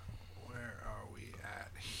 Where are we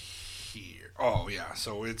at here? Oh yeah,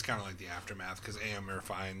 so it's kind of like the aftermath because Éomer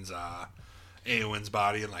finds Éowyn's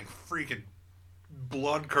body and like freaking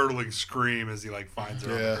blood curdling scream as he like finds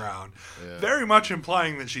her on the ground, very much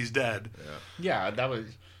implying that she's dead. Yeah, that was.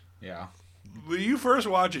 Yeah. When you first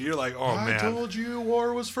watch it, you're like, oh I man, told you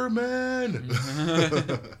war was for men.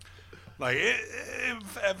 like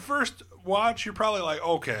at first watch, you're probably like,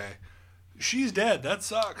 okay, she's dead. That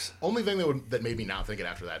sucks. Only thing that made me not think it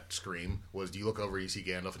after that scream was, do you look over, you see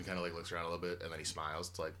Gandalf, and he kind of like looks around a little bit, and then he smiles.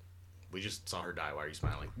 It's like, we just saw her die. Why are you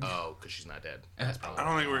smiling? Oh, because she's not dead. That's probably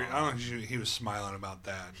I don't think he was smiling about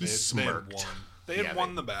that. He They had smirked. won. They had Yeah,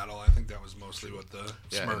 won the battle. I think that was mostly what the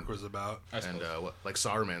smirk was about. And like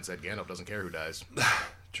Saruman said, Gandalf doesn't care who dies.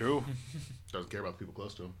 True. Doesn't care about the people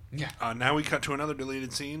close to him. Yeah. Now we cut to another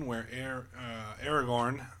deleted scene where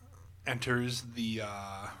Aragorn enters the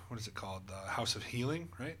what is it called? The House of Healing,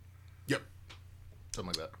 right? Yep.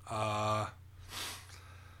 Something like that.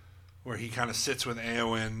 Where he kind of sits with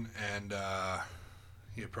Éowyn and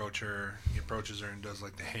he approaches her and does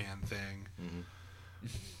like the hand thing,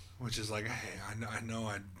 which is like, hey, I know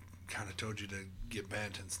I'd kind of told you to get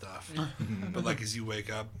bent and stuff. But like as you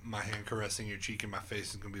wake up, my hand caressing your cheek and my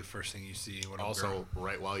face is gonna be the first thing you see. When Also,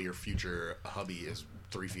 right while your future hubby is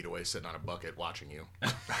 3 feet away, sitting on a bucket watching you.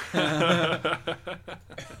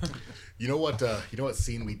 You know what? You know what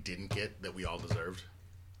scene we didn't get that we all deserved?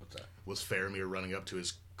 What's that? Was Faramir running up to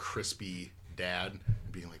his crispy dad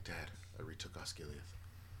and being like, "Dad, I retook Osgiliath."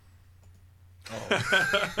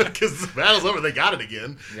 Oh, because the battle's over. They got it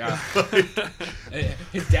again. Yeah.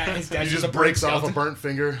 his dad He just just breaks off a burnt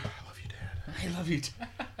finger. I love you, Dad. I love you, Dad.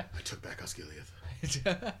 I took back Osgiliath.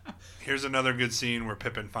 Here's another good scene where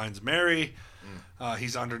Pippin finds Merry.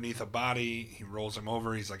 He's underneath a body. He rolls him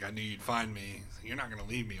over. He's like, "I knew you'd find me." He's like, "You're not gonna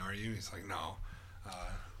leave me, are you?" He's like, "No,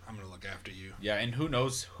 I'm gonna look after you." Yeah, and who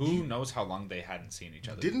knows how long they hadn't seen each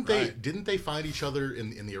other. Didn't they find each other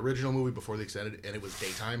in the original movie before they extended, and it was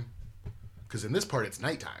daytime? Because in this part, it's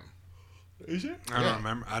nighttime. Is it? I don't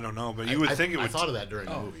remember. I don't know, but you would think it would. I thought of that during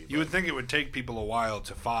the movie. You would think it would take people a while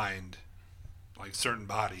to find, like, certain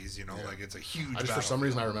bodies. You know, like it's a huge. For some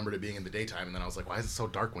reason I remembered it being in the daytime, and then I was like, "Why is it so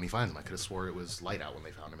dark when he finds him?" I could have swore it was light out when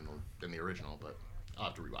they found him in the original, but I'll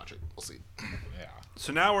have to rewatch it. We'll see. Yeah.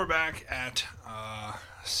 So now we're back at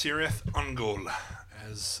Cirith Ungol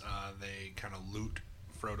as they kind of loot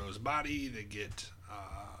Frodo's body. They get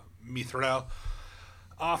Mithril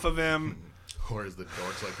off of him. Or as the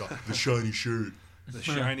dork's like, the shiny shirt. The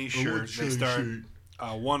shiny shirt. Shiny They start. shirt.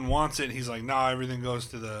 One wants it. He's like, "No, everything goes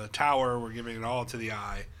to the tower. We're giving it all to the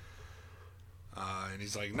eye." And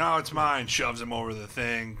he's like, "No, it's mine." Shoves him over the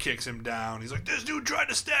thing, kicks him down. He's like, "This dude tried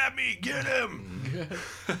to stab me. Get him!"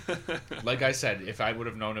 Like I said, if I would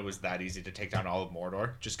have known it was that easy to take down all of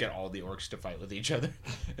Mordor, just get all the orcs to fight with each other.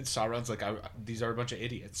 And Sauron's like, "These are a bunch of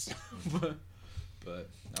idiots." But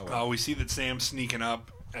oh well. We see that Sam's sneaking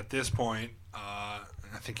up at this point.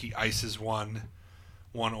 I think he ices one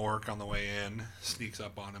orc on the way in, sneaks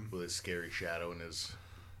up on him. With his scary shadow and his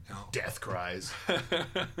You know. death cries.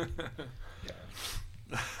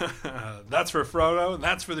 That's for Frodo, and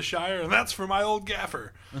that's for the Shire, and that's for my old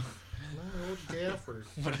gaffer. My old gaffer.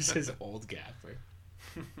 What is his old gaffer?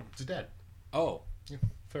 It's his dad. Oh,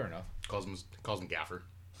 fair enough. Calls him Gaffer.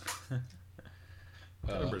 I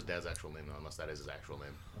don't remember his dad's actual name, though, unless that is his actual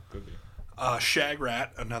name. Could be.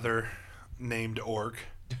 Shagrat, another named orc,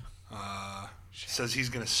 says he's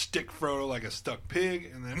going to stick Frodo like a stuck pig,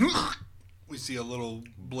 and then we see a little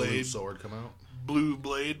Blue blade, sword come out. blue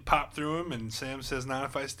blade pop through him, and Sam says, "Not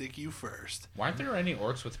if I stick you first." Why aren't there any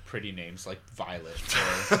orcs with pretty names like Violet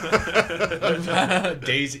or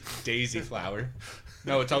Daisy Flower?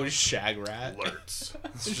 No, it's always Shagrat. Alerts.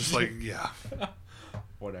 It's just like, yeah,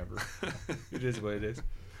 Whatever. It is what it is.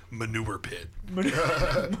 manure pit.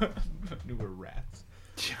 Newer rats.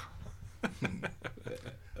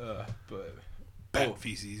 But Bat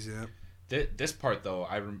feces, yeah. This part though,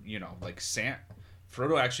 Sam,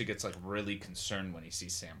 Frodo actually gets like really concerned when he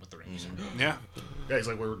sees Sam with the rings. Yeah. Yeah, he's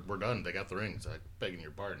like, we're done. They got the rings. Like, begging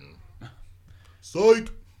your pardon.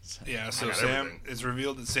 Psych! Yeah, so got Sam, everything. it's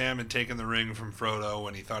revealed that Sam had taken the ring from Frodo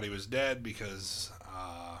when he thought he was dead because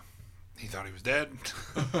he thought he was dead.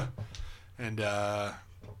 And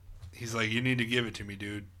he's like, "You need to give it to me,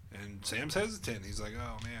 dude." And Sam's hesitant. He's like,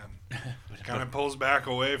 "Oh, man." Kind of pulls back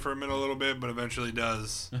away for a minute a little bit, but eventually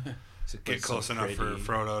does get close enough for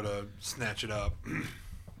Frodo to snatch it up.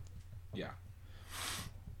 Yeah.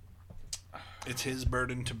 It's his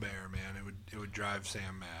burden to bear, man. It would drive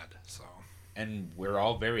Sam mad, so... And we're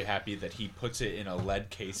all very happy that he puts it in a lead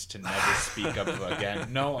case to never speak of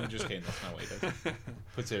again. No, I'm just kidding. That's not what he does.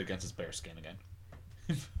 Puts it against his bear skin again.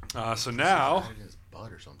 So now... In his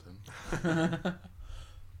butt or something.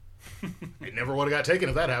 It never would have got taken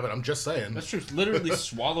if that happened. I'm just saying. That's true. Literally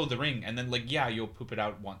swallow the ring, and then you'll poop it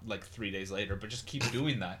out 3 days later, but just keep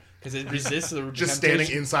doing that because it resists the Just temptation.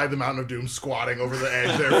 standing inside the Mountain of Doom, squatting over the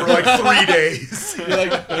edge there for like 3 days. You're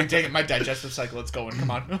like, dang it, my digestive cycle, it's going.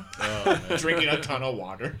 Come on. Drinking a ton of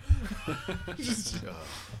water.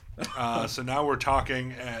 So now we're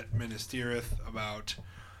talking at Minas Tirith about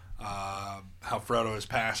how Frodo has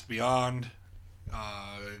passed beyond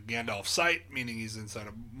Gandalf's sight, meaning he's inside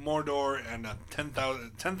of Mordor, and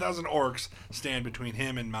 10,000 orcs stand between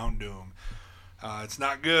him and Mount Doom. It's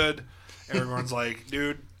not good. Aragorn's like,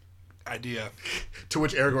 "Dude, idea." To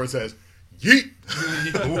which Aragorn says, "Yeet!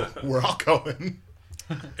 We're all going."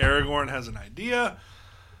 Aragorn has an idea.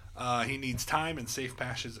 He needs time and safe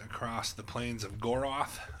passage across the plains of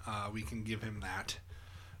Goroth. We can give him that.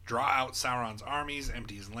 Draw out Sauron's armies,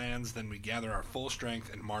 empty his lands, then we gather our full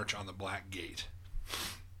strength and march on the Black Gate.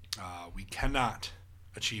 We cannot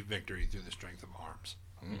achieve victory through the strength of arms.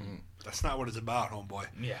 Mm-hmm. That's not what it's about, homeboy.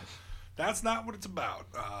 Yeah. That's not what it's about.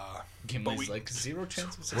 Gimli's like, 0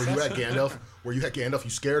 chance of Were success. you at Gandalf? You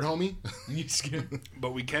scared, homie? You scared?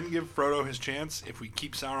 But we can give Frodo his chance if we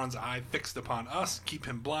keep Sauron's eye fixed upon us, keep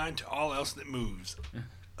him blind to all else that moves.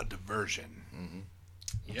 A diversion.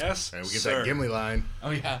 Yes, And we get sir. that Gimli line.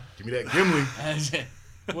 Oh, yeah. Give me that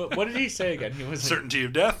Gimli. What did he say again? He was like, Certainty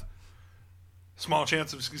of death, small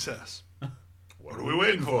chance of success. What are we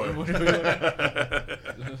waiting for?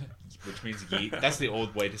 which means yeet. That's the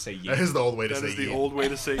old way to say yeet. That is the old way to That say is the yeet. old way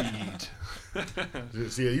to say yeet.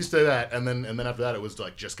 See, I used to say that, and then after that, it was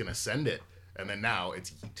like just gonna send it, and then now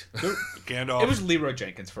it's yeet. Gandalf. It was Leroy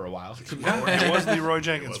Jenkins for a while. Yeah, it was Leroy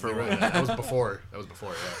Jenkins for a while. That was before. Yeah.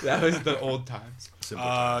 That was the old times. Simple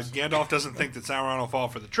times. Gandalf doesn't think that Sauron will fall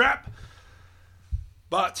for the trap,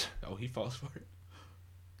 but Oh, he falls for it.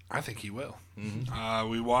 I think he will.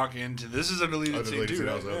 We walk into this is a deleted scene too.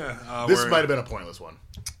 Right? Yeah, This where- might have been a pointless one.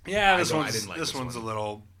 Yeah, I this didn't one's like this this one's one. a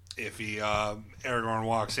little iffy. Aragorn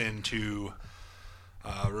walks in to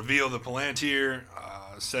reveal the Palantir,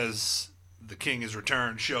 says the king is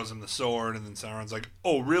returned, shows him the sword, and then Sauron's like,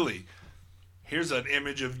 "Oh, really? Here's an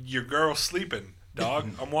image of your girl sleeping, dog.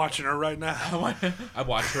 I'm watching her right now." I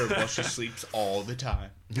watch her while she sleeps all the time.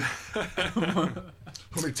 Want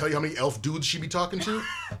me to tell you how many elf dudes she be talking to?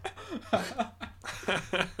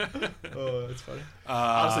 Oh, that's funny.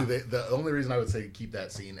 Honestly, the only reason I would say keep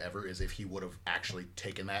that scene ever is if he would have actually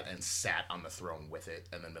taken that and sat on the throne with it,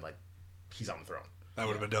 and then been like, he's on the throne. That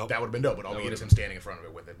would have been dope. That would have been dope, but all we get is him standing in front of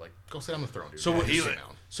it with it. Like, go sit on the throne, dude. So Yeah, he- just sit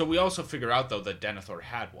down. So we also figure out though that Denethor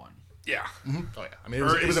had one. Yeah. Oh yeah, I mean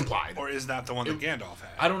it was implied. Or is that the one that Gandalf had?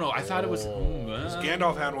 I don't know. I thought it was.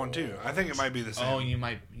 Gandalf had one too. I think it might be the same. Oh, you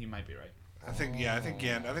might be right. I think I think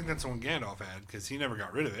that's the one Gandalf had because he never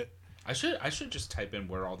got rid of it. I should just type in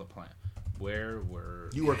where all the where were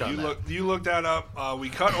You work on that. You look that up. We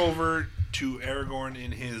cut over to Aragorn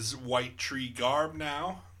in his white tree garb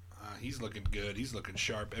now. He's looking good. He's looking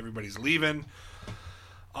sharp. Everybody's leaving.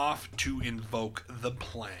 Off to invoke the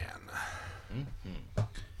plan.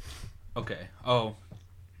 Okay. Oh.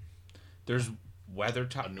 There's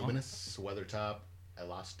Weathertop. Numinous, Weathertop,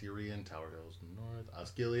 Elostirian, Tower Hills North,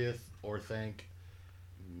 Osgiliath, Orthanc,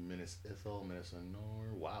 Minas Ithil, Minas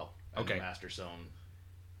Anor. Wow. And Okay. Master Stone.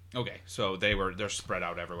 Okay, so they're spread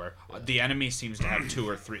out everywhere. The enemy seems to have 2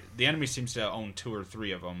 or 3. The enemy seems to own 2 or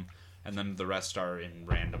 3 of them, and then the rest are in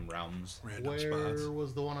random realms. Random Where spots.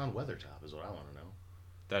 was the one on Weathertop is what I want to know.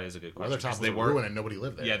 That is a good question. 'cause Weathertop was a ruin and nobody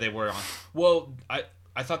lived there. Yeah, they were on. Well,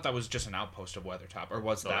 I thought that was just an outpost of Weathertop, or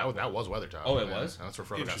was No, that? that was Weathertop. Oh, it man. was? That's where Frodo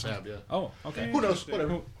got Interesting. stabbed, yeah. Oh, okay. Who knows?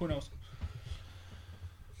 Whatever. Who knows?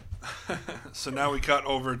 So now we cut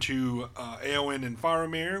over to Eowyn and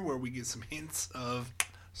Faramir, where we get some hints of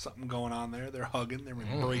something going on there. They're hugging. They're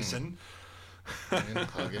embracing.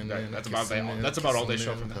 That's about all they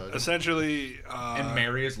show from that. Essentially, And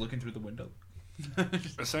Mary is looking through the window.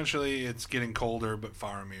 essentially, it's getting colder, but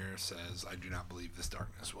Faramir says, "I do not believe this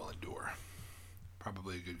darkness will endure."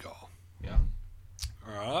 Probably a good call. Yeah.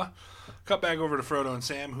 Cut back over to Frodo and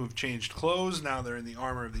Sam, who've changed clothes. Now they're in the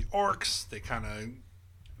armor of the orcs. They kind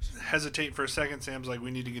of hesitate for a second. Sam's like, "We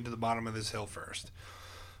need to get to the bottom of this hill first.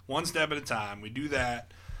 One step at a time." We do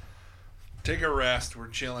that. Take a rest. We're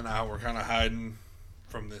chilling out. We're kind of hiding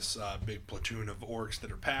from this big platoon of orcs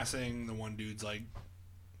that are passing. The one dude's like,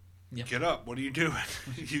 Yep. "Get up. What are you doing?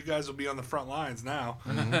 You guys will be on the front lines now."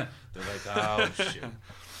 They're like, oh shit.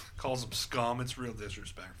 Calls them scum. It's real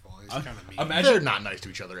disrespectful. He's kind of mean. Imagine, They're not nice to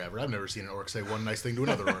each other ever. I've never seen an orc say one nice thing to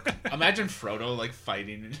another orc. imagine Frodo like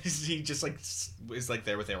fighting, and he just like is like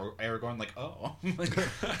there with Aragorn, like, oh, like,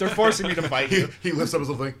 they're forcing me to fight you. He lifts up his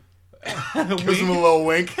little thing, gives him a little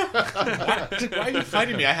wink. Why are you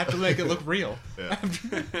fighting me? I have to make it look real. Yeah.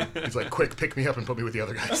 He's like, quick, pick me up and put me with the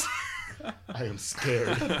other guys. I am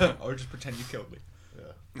scared. Or just pretend you killed me.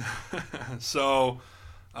 Yeah. So,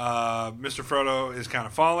 Mr. Frodo is kind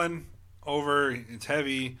of falling over. It's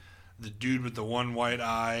heavy. The dude with the one white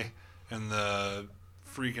eye and the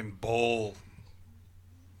freaking bull.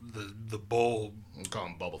 The bull. We'll call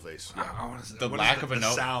him Bubbleface. I wanna say, The what is lack of a the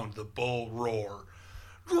note. sound. The bull roar.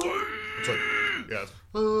 It's like, yeah.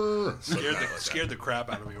 Scared the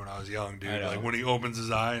crap out of me when I was young, dude. I know. Like when he opens his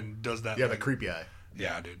eye and does that. Yeah, like, the creepy eye.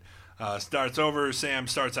 Yeah, dude. Starts over. Sam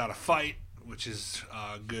starts out a fight, which is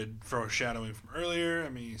good foreshadowing from earlier. I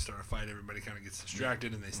mean, you start a fight, everybody kind of gets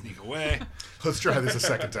distracted and they sneak away. Let's try this a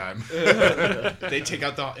second time. They take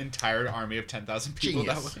out the entire army of 10,000 people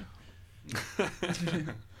Genius. that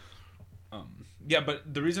way. Yeah,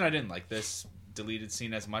 but the reason I didn't like this deleted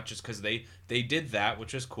scene as much is because they did that,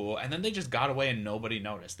 which was cool, and then they just got away and nobody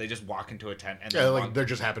noticed. They just walk into a tent and there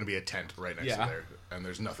just happened to be a tent right next to there, and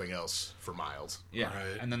there's nothing else for miles. Yeah,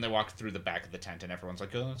 Right. and then they walk through the back of the tent, and everyone's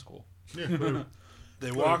like, "Oh, that's cool." Yeah.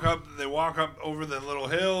 They walk up over the little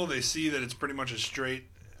hill. They see that it's pretty much as straight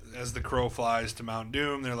as the crow flies to Mount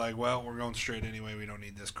Doom. They're like, well, we're going straight anyway. We don't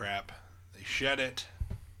need this crap. They shed it.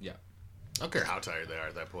 Yeah. I don't care how tired they are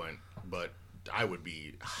at that point, but I would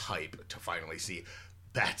be hype to finally see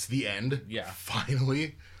that's the end. Yeah.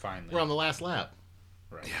 Finally. We're on the last lap.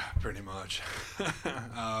 Right. Yeah, pretty much.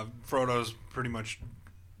 Frodo's pretty much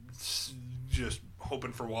just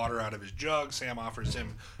hoping for water out of his jug. Sam offers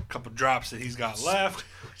him a couple drops that he's got left.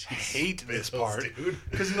 I hate this part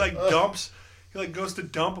because he goes to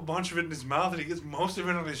dump a bunch of it in his mouth and he gets most of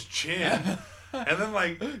it on his chin. And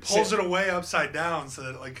then pulls it away upside down so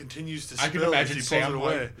that it continues to spill. I can imagine as he pulls it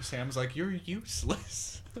away. Sam's like, "You're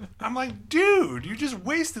useless." I'm like, dude, you just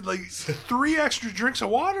wasted 3 extra drinks of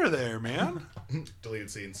water there, man. Deleted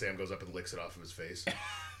scene. Sam goes up and licks it off of his face.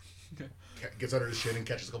 Gets under his chin and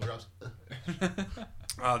catches a couple drops.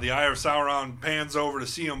 The Eye of Sauron pans over to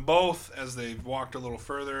see them both as they've walked a little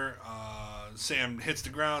further. Sam hits the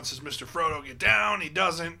ground, says, "Mr. Frodo, get down." He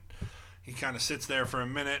doesn't. He kind of sits there for a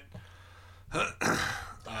minute.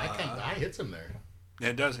 I hits him there. Yeah,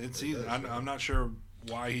 it does. It sees it. I'm not sure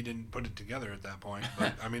why he didn't put it together at that point,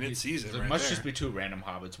 but I mean, it sees it. There right must there. just be 2 random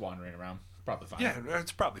hobbits wandering around. Probably fine. Yeah,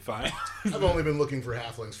 it's probably fine. I've only been looking for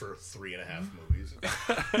halflings for 3.5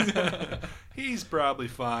 movies. He's probably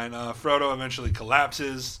fine. Frodo eventually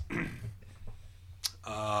collapses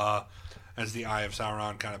as the Eye of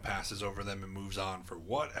Sauron kind of passes over them and moves on for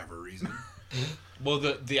whatever reason. Well,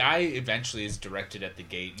 the eye eventually is directed at the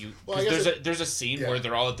gate. There's a scene where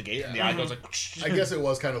they're all at the gate and the eye goes like. I guess it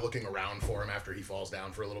was kind of looking around for him after he falls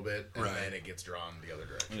down for a little bit, and then it gets drawn the other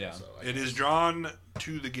direction. Yeah, so it is drawn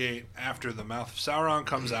to the gate after the mouth of Sauron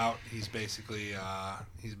comes out. He's basically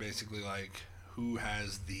like, who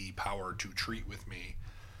has the power to treat with me?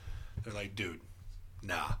 They're like, dude,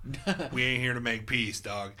 nah, we ain't here to make peace,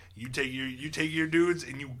 dog. You take your dudes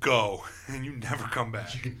and you go, and you never come back.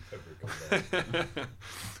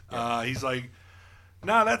 He's like,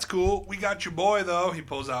 nah, that's cool. We got your boy though. He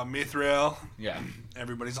pulls out Mithril. Yeah.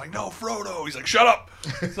 Everybody's like, no, Frodo. He's like, shut up.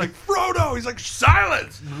 It's like, Frodo. He's like,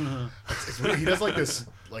 silence. It's weird. He does like this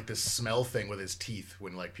smell thing with his teeth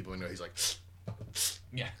when people know he's like.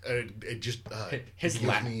 Yeah. It just his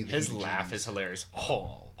laugh is hilarious.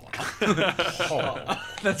 Oh.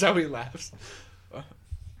 That's how he laughs.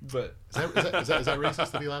 But is that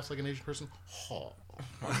racist that he laughs like an Asian person? Oh,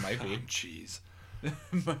 might be. Jeez.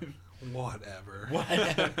 Whatever.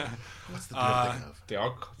 What's the deal thing of?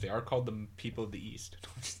 They are called the people of the East.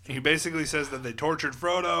 He basically says that they tortured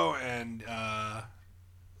Frodo, and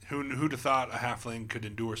who'd have thought a halfling could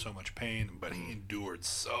endure so much pain? But he endured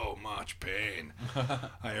so much pain.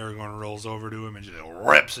 Aragorn rolls over to him and just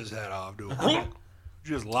rips his head off.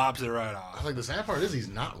 Just lops it right off. The sad part is he's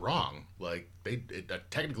not wrong.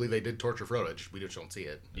 Technically they did torture Frodo. We just don't see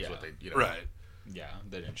it. Yeah. Right. Yeah,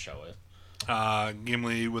 they didn't show it.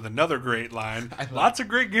 Gimli with another great line. Lots of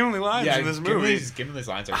great Gimli lines in this movie. Gimli's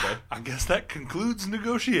lines are good. I guess that concludes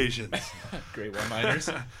negotiations. Great one-liners.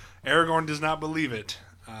 Aragorn does not believe it.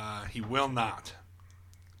 He will not.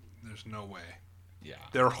 There's no way. Yeah.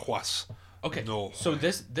 There was. Okay, no so way.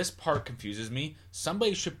 this part confuses me.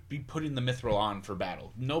 Somebody should be putting the mithril on for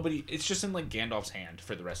battle. Nobody. It's just in Gandalf's hand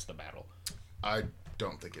for the rest of the battle. I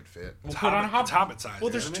don't think it fit. We'll put on It's Hobbit size. Well,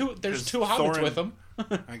 there's two hobbits with them.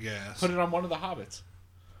 I guess. Put it on one of the hobbits.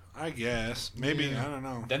 I guess. Maybe. I don't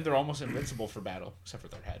know. Then they're almost invincible for battle, except for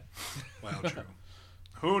their head. Well, true.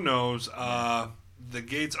 Who knows? The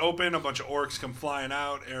gates open. A bunch of orcs come flying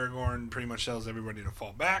out. Aragorn pretty much tells everybody to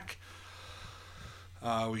fall back.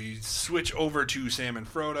 We switch over to Sam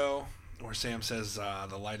and Frodo, where Sam says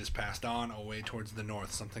the light is passed on away towards the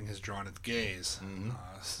north. Something has drawn its gaze. Mm-hmm.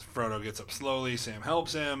 Frodo gets up slowly. Sam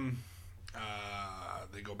helps him.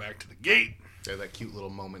 They go back to the gate. There's that cute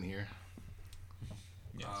little moment here.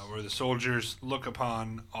 Yes. Where the soldiers look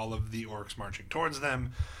upon all of the orcs marching towards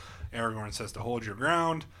them. Aragorn says to hold your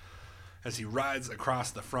ground as he rides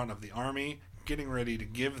across the front of the army, getting ready to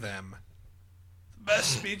give them the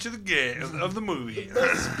best speech of the movie. The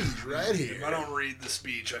best speech right here. If I don't read the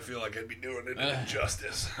speech, I feel like I'd be doing it an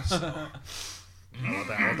injustice. So.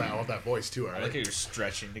 I want that voice too, all I right? like how you're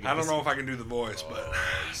stretching to get I don't know if I can do the voice, but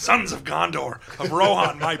sons of Gondor, of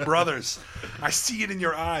Rohan, my brothers, I see it in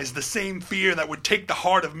your eyes, the same fear that would take the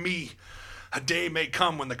heart of me. A day may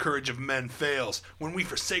come when the courage of men fails, when we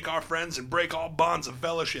forsake our friends and break all bonds of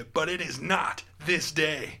fellowship, but it is not this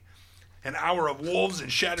day. An hour of wolves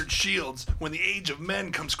and shattered shields, when the age of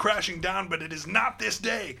men comes crashing down, but it is not this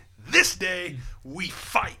day. This day, we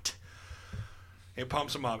fight. It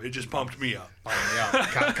pumps him up. It just pumped me up.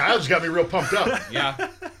 Kyle just got me real pumped up. Yeah.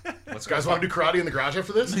 Let's guys want to do karate in the garage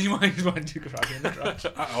after this? You want to do karate in the garage?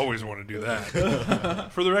 I always want to do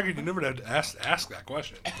that. For the record, you never had to ask that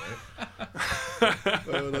question.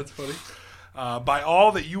 Oh, that's funny. By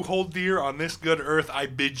all that you hold dear on this good earth, I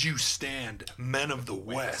bid you stand, men of the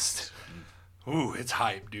West. Ooh, it's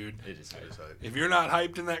hype, dude. It is hype. If you're not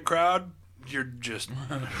hyped in that crowd, you're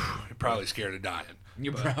probably scared of dying.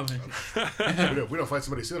 You probably. If we don't fight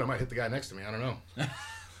somebody soon, I might hit the guy next to me. I don't know.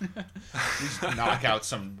 Just knock out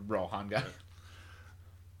some Rohan guy.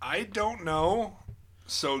 I don't know.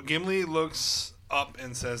 So Gimli looks up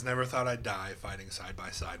and says, "Never thought I'd die fighting side by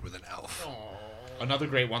side with an elf." Another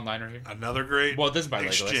great one-liner here. Another great this is by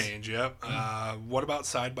Legolas. exchange. Yep. What about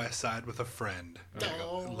side by side with a friend?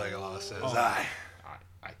 Legolas says, I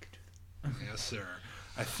could do that. Yes, sir.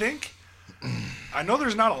 I know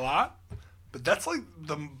there's not a lot, but that's like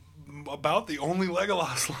about the only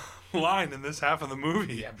Legolas line in this half of the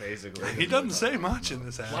movie. Yeah, basically. He doesn't say much in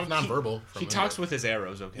this half. A lot of nonverbal. He talks with his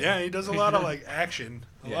arrows, okay? Yeah, he does a lot of like action,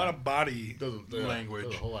 a lot of body Does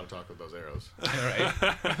language. a whole lot of talk with those arrows. All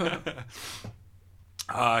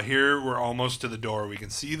right. Here we're almost to the door. We can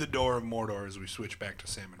see the door of Mordor as we switch back to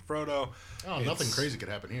Sam and Frodo. Oh, nothing crazy could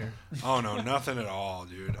happen here. Oh no, nothing at all,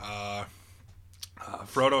 dude.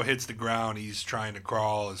 Frodo hits the ground. He's trying to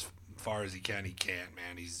crawl as far as he can. He can't,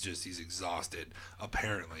 man. He's exhausted.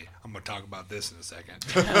 Apparently, I'm gonna talk about this in a second.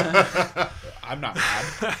 I'm not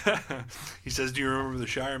mad. He says, "Do you remember the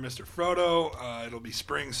Shire, Mr. Frodo? It'll be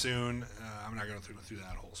spring soon." I'm not going through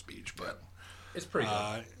that whole speech, but It's pretty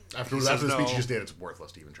good. After he the says speech no. you just did, it's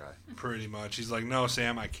worthless to even try. Pretty much. He's like, "No,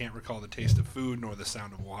 Sam, I can't recall the taste of food, nor the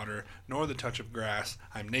sound of water, nor the touch of grass.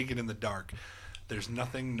 I'm naked in the dark. There's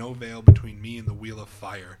nothing, no veil between me and the wheel of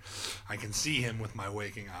fire. I can see him with my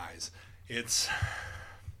waking eyes." It's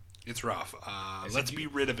rough. Let's be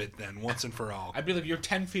rid of it then, once and for all. I'd be like, you're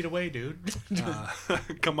 10 feet away, dude.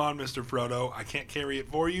 Come on, Mr. Frodo. I can't carry it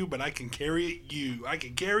for you, but I can carry you. I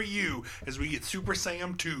can carry you as we get Super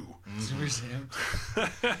Sam 2. Super Sam.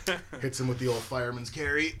 Hits him with the old fireman's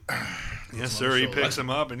carry. Yes, sir. He picks him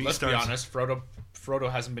up and he Let's starts. be honest,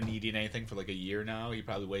 Frodo hasn't been eating anything for like a year now. He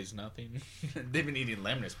probably weighs nothing. They've been eating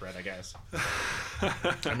lemnis bread, I guess.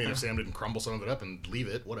 I mean, if Sam didn't crumble some of it up and leave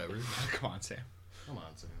it, whatever. Come on, Sam. Come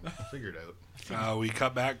on, Sam. Figure it out. We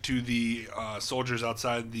cut back to the soldiers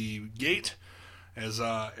outside the gate as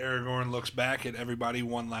Aragorn looks back at everybody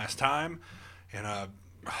one last time. And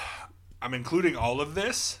I'm including all of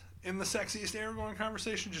this in the sexiest Aragorn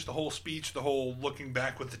conversation, just the whole speech, the whole looking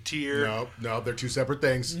back with the tear. No, they're two separate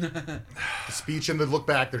things. The speech and the look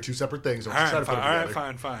back, they're two separate things. Don't try to put them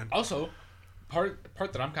together. Fine. Also, part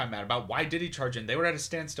that I'm kind of mad about, why did he charge in? They were at a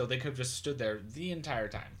standstill. They could have just stood there the entire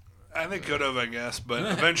time. And they could have, I guess, but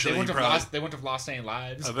eventually they wouldn't have lost any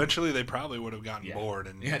lives. Eventually, they probably would have gotten bored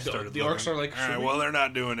and started. The orcs are like, all right, well, they're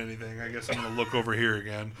not doing anything. I guess I'm going to look over here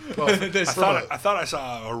again. Well, I thought I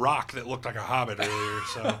saw a rock that looked like a hobbit earlier.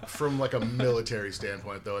 So from like a military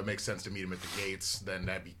standpoint, though, it makes sense to meet him at the gates. Then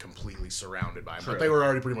that'd be completely surrounded by him. True. But they were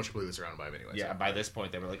already pretty much completely surrounded by him anyway. Yeah, so. by this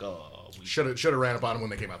point, they were like, oh. Should have ran up on him when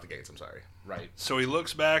they came out the gates. I'm sorry. Right. So he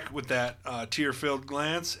looks back with that tear-filled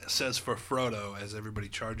glance, says for Frodo as everybody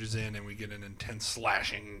charges in and we get an intense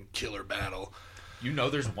slashing killer battle. You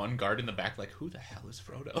know there's one guard in the back like, who the hell is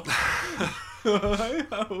Frodo?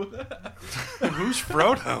 Who's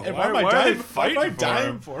Frodo? And Why am I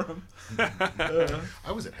dying for him?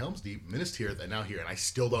 I was at Helm's Deep, Minas Tirith, and now here, and I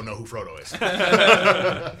still don't know who Frodo is.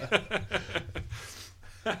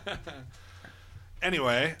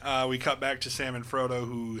 Anyway, we cut back to Sam and Frodo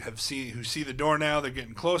who see the door now. They're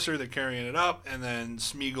getting closer. They're carrying it up, and then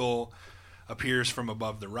Smeagol appears from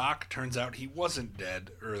above the rock. Turns out he wasn't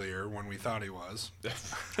dead earlier when we thought he was.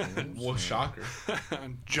 Well, shocker.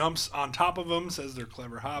 Jumps on top of them. Says they're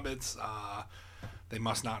clever hobbits. They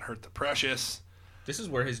must not hurt the precious. This is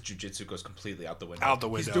where his jujitsu goes completely out the window. Out the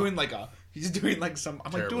window. He's doing like some.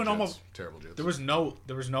 I'm like doing almost terrible jits. There was no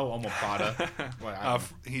omoplata.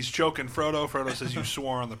 He's choking Frodo. Frodo says, "You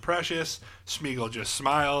swore on the precious." Smeagol just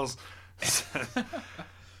smiles.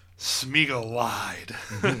 Smeagol lied.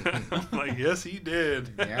 I'm like, yes, he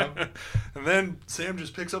did. Yeah. And then Sam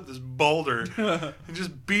just picks up this boulder and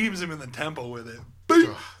just beams him in the temple with it.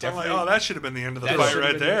 Boom! I'm like, oh, that should have been the end of the fight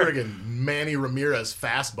right there. Friggin' Manny Ramirez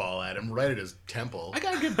fastball at him right at his temple. I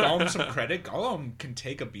gotta give Gollum some credit. Gollum can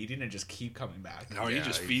take a beating and just keep coming back. No, he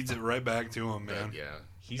just feeds it right back to him, man. Yeah.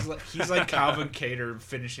 He's like Calvin Cater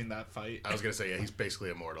finishing that fight. I was gonna say, yeah, he's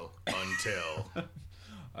basically immortal until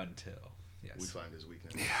Until, yes. we find his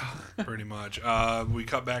weakness. Yeah, pretty much. We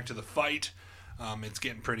cut back to the fight. It's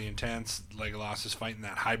getting pretty intense. Legolas is fighting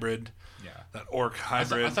that hybrid. Yeah. That orc I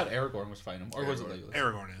hybrid. thought Aragorn was fighting him. Or was it Legolas?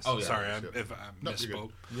 Aragorn is. Oh, yeah. Sorry, Yep. if I No,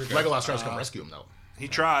 misspoke. you're good. Legolas tries to come rescue him, though. He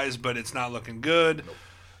tries, but it's not looking good.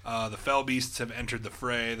 Nope. The Fell Beasts have entered the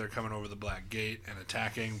fray. They're coming over the Black Gate and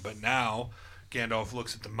attacking. But now, Gandalf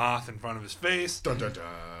looks at the moth in front of his face. Dun, dun,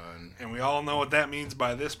 dun. And we all know what that means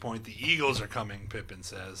by this point. The eagles are coming, Pippin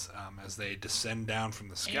says, as they descend down from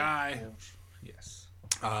the sky. Yes.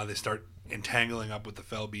 They start entangling up with the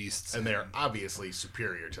Fell Beasts. And they're obviously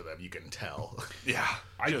superior to them, you can tell. Yeah.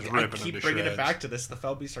 I just keep ripping them to bringing shreds. it back to this. The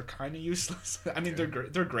Fell Beasts are kind of useless. I mean, they're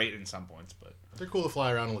great in some points, but... They're cool to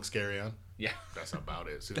fly around and look scary on. Yeah. That's about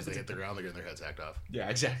it. As soon as they hit the ground, they're getting their heads hacked off. Yeah,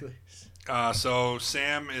 exactly. So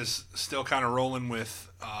Sam is still kind of rolling with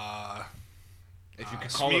If you could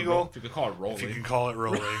call Smeagol, if you could call it rolling. if you can call it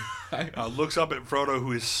rolling. Looks up at Frodo,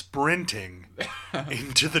 who is sprinting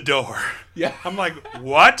into the door. Yeah. I'm like,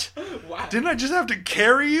 what? Wow. Didn't I just have to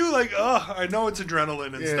carry you? Like, I know it's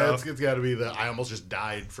adrenaline and Yeah, stuff. it's got to be I almost just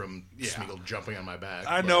died from Yeah. Smeagol jumping on my back.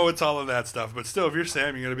 I but- know it's all of that stuff, but still, if you're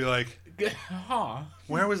Sam, you're gonna be like, Huh.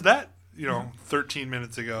 where was that? 13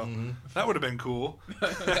 minutes ago. Mm-hmm. That would have been cool.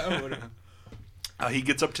 That would've- He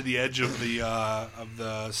gets up to the edge of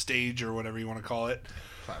the stage or whatever you want to call it.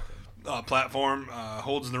 Platform,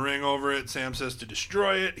 holds the ring over it. Sam says to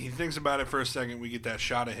destroy it. He thinks about it for a second. We get that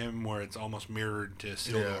shot of him where it's almost mirrored to Yeah,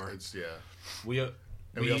 Isildur.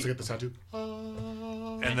 And we also get the tattoo.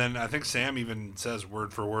 And then I think Sam even says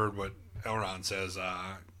word for word what Elrond says.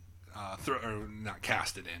 Not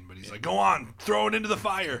cast it in, but he's like, "Go on, throw it into the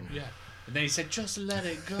fire. Yeah. And then he said, just let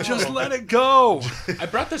it go. Just let it go." I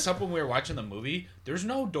brought this up when we were watching the movie. There's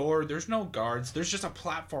no door. There's no guards. There's just a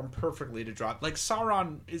platform perfectly to drop. Like,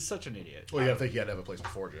 Sauron is such an idiot. Well, you gotta think he had to have a place to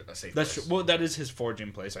forge it. A safe That's place. true. Well, that is his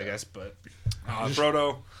forging place, I guess, but...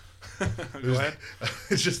 Frodo. Go ahead.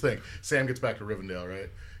 It's just think. Sam gets back to Rivendell, right?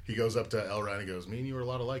 He goes up to Elrond and goes, "Me and you were a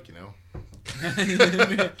lot alike, you know."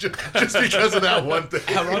 just because of that one thing.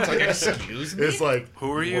 Elrond's like, excuse me? It's like,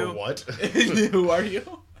 Who are you? What? Who are you?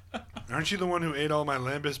 Aren't you the one who ate all my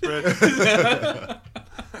lambus bread?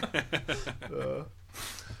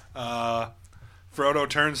 Frodo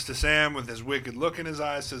turns to Sam with his wicked look in his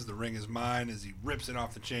eyes, says the ring is mine as he rips it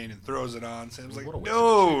off the chain and throws it on. Sam's like, What a waste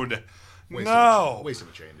of dude, Waste of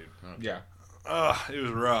a chain, dude. Yeah. It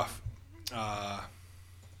was rough.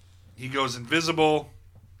 He goes invisible.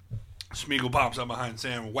 Smeagol pops up behind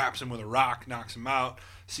Sam, whaps him with a rock, knocks him out,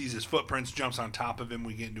 sees his footprints, jumps on top of him.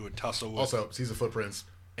 We get into a tussle with... Also, sees the footprints,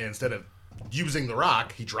 and instead of using the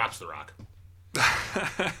rock, he drops the rock.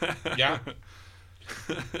 Yeah.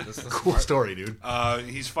 Cool story, dude.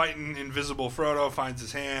 He's fighting invisible Frodo, finds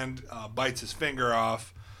his hand, bites his finger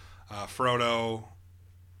off. Frodo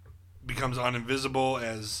becomes uninvisible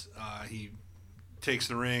as he takes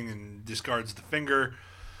the ring and discards the finger.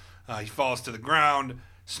 He falls to the ground.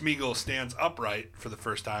 Smeagol stands upright for the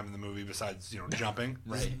first time in the movie, besides jumping.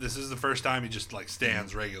 Right. This is the first time he just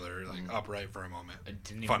stands regular, upright for a moment. I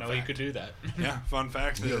didn't even Fun know fact. you could do that. Yeah, fun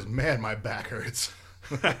fact. He goes, "Man, my back hurts."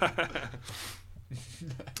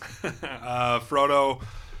 Frodo,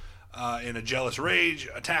 in a jealous rage,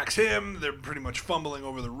 attacks him. They're pretty much fumbling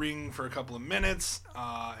over the ring for a couple of minutes,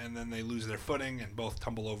 and then they lose their footing and both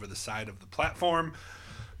tumble over the side of the platform.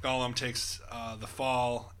 Gollum takes the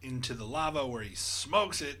fall into the lava where he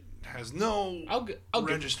smokes it. Has no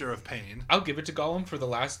register of pain. I'll give it to Gollum for the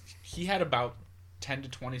last... He had about 10 to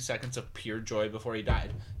 20 seconds of pure joy before he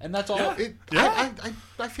died. And that's all.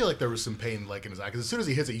 I feel like there was some pain in his eye, because as soon as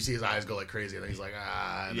he hits it, you see his eyes go like crazy, and then he's like,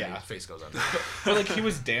 and then his face goes up. But he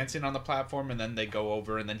was dancing on the platform, and then they go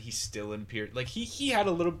over, and then he's still in pure... he had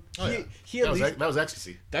a little... That was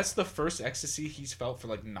ecstasy. That's the first ecstasy he's felt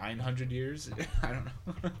for 900 years. I don't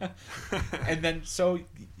know. And then, so,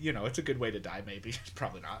 it's a good way to die, maybe.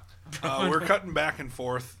 Probably not. We're cutting back and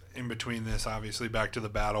forth in between this, obviously, back to the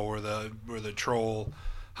battle where the troll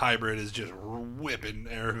hybrid is just whipping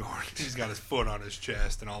Aragorn. He's got his foot on his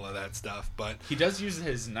chest and all of that stuff. But he does use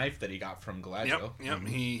his knife that he got from Galadriel. Yep. Mm-hmm.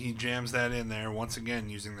 He jams that in there once again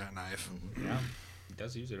using that knife. Yeah, he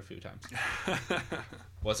does use it a few times.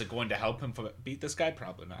 Was it going to help him beat this guy?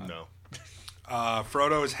 Probably not. No.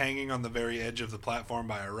 Frodo is hanging on the very edge of the platform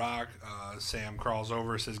by a rock. Sam crawls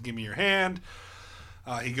over, says, "Give me your hand."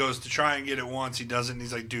 He goes to try and get it once. He doesn't. And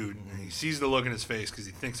he's like, dude. And he sees the look in his face because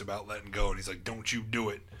he thinks about letting go. And he's like, don't you do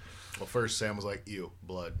it. Well, first Sam was like, "Ew,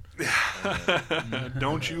 blood."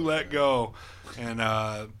 Don't you let go. And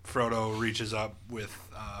Frodo reaches up with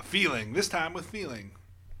feeling, this time with feeling,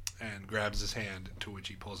 and grabs his hand, to which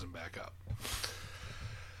he pulls him back up.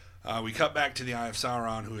 We cut back to the Eye of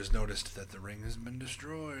Sauron, who has noticed that the ring has been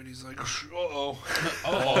destroyed. He's like, uh-oh.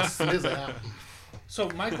 Oh, snizz. So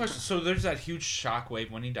my question: so there's that huge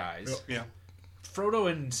shockwave when he dies. Yeah.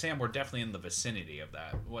 Frodo and Sam were definitely in the vicinity of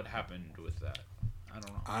that. What happened with that? I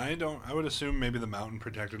don't know. I would assume maybe the mountain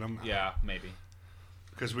protected him. Yeah, maybe.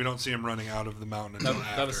 Because we don't see him running out of the mountain until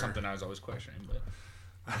after. That was something I was always questioning,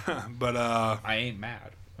 but But, I ain't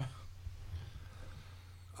mad.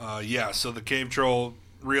 yeah, so the cave troll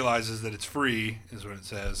realizes that it's free, is what it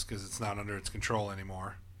says, because it's not under its control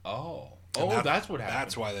anymore. Oh. And That's what happened.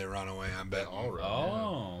 That's why they run away, I bet. All right.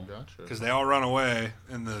 Oh. Yeah. Gotcha. Because they all run away,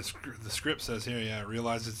 and the script says here, yeah,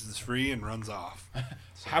 realizes it's free and runs off.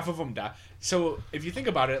 Half of them die. So if you think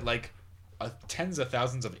about it, like tens of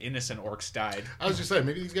thousands of innocent orcs died. I was just saying,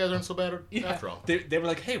 maybe these guys aren't so bad after all. They were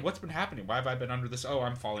like, hey, what's been happening? Why have I been under this? Oh,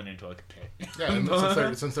 I'm falling into like a pit. Yeah,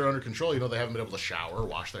 and since they're under control, they haven't been able to shower,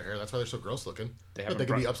 wash their hair. That's why they're so gross looking. They But haven't they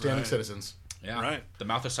can be bru- upstanding Right. citizens. Yeah. Right. The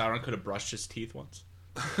mouth of Sauron could have brushed his teeth once.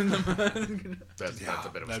 That's a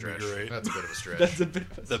bit of a that'd be stretch. great. That's a bit of a stretch. That's a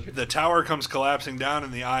bit. The tower comes collapsing down,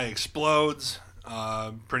 and the eye explodes,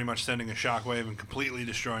 pretty much sending a shockwave and completely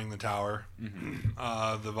destroying the tower.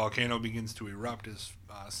 Mm-hmm. The volcano begins to erupt as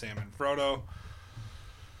Sam and Frodo.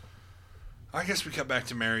 I guess we cut back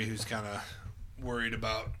to Mary, who's kind of worried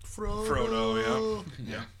about Frodo.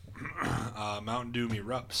 Yeah. Mount Doom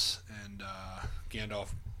erupts, and Gandalf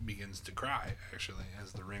begins to cry, actually,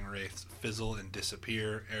 as the ring wraiths fizzle and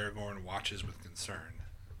disappear. Aragorn watches with concern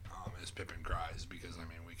as Pippin cries, because, I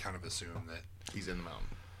mean, we kind of assume that, He's in the mountain.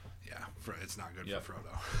 yeah, it's not good Yep. for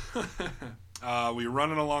Frodo. We're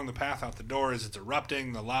running along the path out the door as it's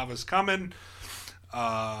erupting. The lava's coming.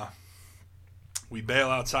 We bail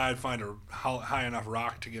outside, find a high enough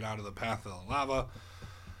rock to get out of the path of the lava,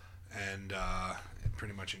 and it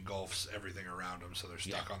pretty much engulfs everything around them, so they're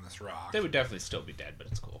stuck on this rock. They would definitely still be dead, but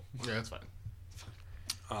it's cool. Yeah, that's fine.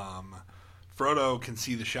 Frodo can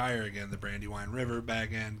see the Shire again, the Brandywine River,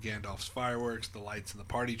 Bag End, Gandalf's fireworks, the lights in the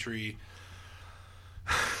party tree.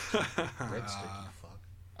 Breadstick, you fuck.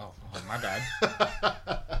 Oh, my bad.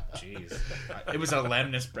 Jeez. It was a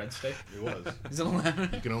lamnus breadstick. It was. Is it a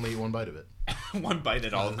lamnus? You can only eat one bite of it. One bite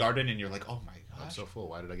at Olive Garden, and you're like, oh my I'm gosh. so full.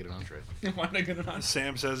 Why did I get an entree? Why did I get it on?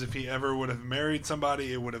 Sam says if he ever would have married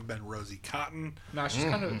somebody, it would have been Rosie Cotton. Nah, she's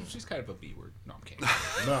kind of a B word. No, I'm kidding.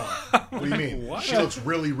 No. What do you mean? What? She looks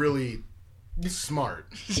really, really smart.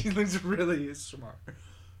 She looks really smart.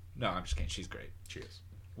 No, I'm just kidding. She's great. She is.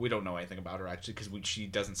 We don't know anything about her actually because she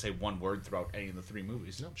doesn't say one word throughout any of the three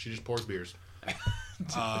movies. No, she just pours beers.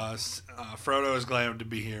 Frodo is glad to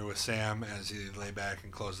be here with Sam as they lay back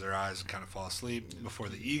and close their eyes and kind of fall asleep before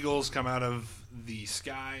the eagles come out of the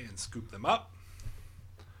sky and scoop them up.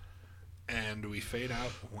 And we fade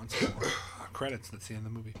out once more. Credits. That's the end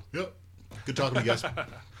of the movie. Yep. Good talking to you guys.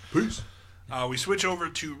 Peace. We switch over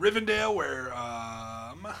to Rivendell where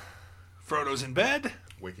Frodo's in bed.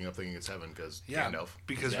 Waking up thinking it's heaven because Yeah, Gandalf.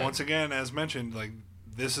 because Yeah. once again, as mentioned, like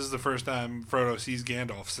this is the first time Frodo sees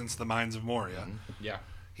Gandalf since the Mines of Moria. Yeah.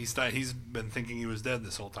 He's been thinking he was dead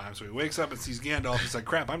this whole time, so he wakes up and sees Gandalf. He's like,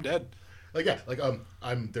 "Crap, I'm dead."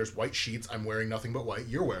 There's white sheets. I'm wearing nothing but white.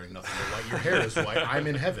 You're wearing nothing but white. Your hair is white. I'm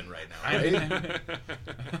in heaven right now. Right?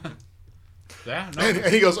 Yeah, no. And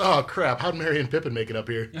he goes, "Oh crap! How'd Merry and Pippin make it up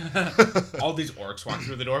here?" All these orcs walk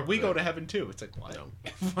through the door. We go to heaven too. It's like, what?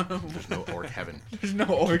 There's no orc heaven. There's no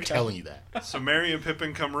orc. I'm telling you that. So Merry and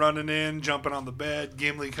Pippin come running in, jumping on the bed.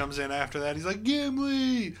 Gimli comes in after that. He's like,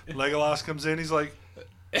 "Gimli!" Legolas comes in. He's like,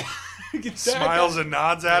 smiles and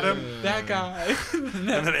nods at him. That guy. And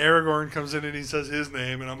then Aragorn comes in and he says his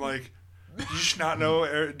name, and I'm like, "Do you just not know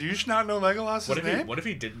Legolas' name?" What if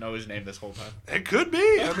he didn't know his name this whole time? It could be.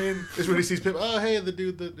 I mean, Is when he sees Pippin. Oh, hey, the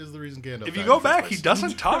dude that is the reason Gandalf. if you died go in the first back, he place."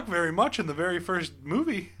 doesn't talk very much in the very first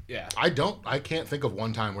movie. Yeah. I can't think of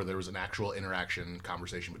one time where there was an actual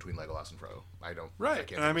conversation between Legolas and Frodo. I Right,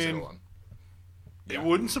 can't and I think of a single mean- one. It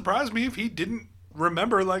wouldn't surprise me if he didn't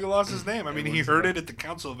remember Legolas's name. I mean, he heard it at the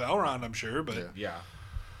Council of Elrond, I'm sure, but Yeah.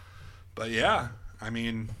 Yeah. I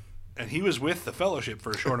mean, and he was with the Fellowship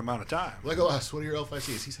for a short amount of time. Legolas, what are your elf IC?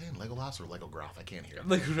 Is he saying Legolas or Legogroth? I can't hear.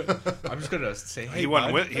 Like, I'm just gonna say, hey, He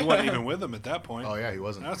wasn't bud. he wasn't even with them at that point. Oh yeah, he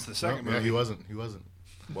wasn't. That's the second Yeah, movie. he wasn't. He wasn't.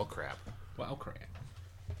 Well, crap. Well, crap.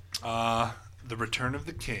 The Return of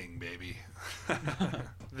the King, baby.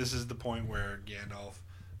 This is the point where Gandalf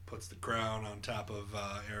puts the crown on top of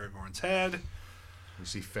Aragorn's head. We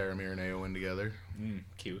see Faramir and Eowyn together.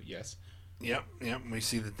 Cute. Yes. Yep. We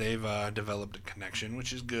see that they've developed a connection,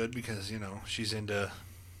 which is good because, she's into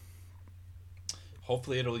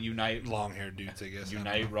Hopefully, it'll unite long-haired dudes, I guess.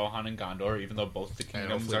 unite Rohan and Gondor, even though both the And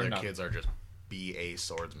kingdoms hopefully are their not. kids are just BA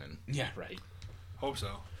swordsmen. Yeah. Right. Hope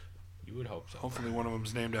so. You would hope so. Hopefully one of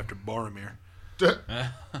them's named after Boromir.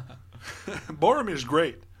 Boromir's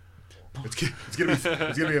great. It's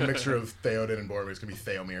gonna be a mixture of Theoden and Boromir. It's gonna be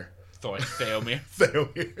Theomir. Theomir.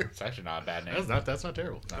 Theomir. It's actually not a bad name. That's not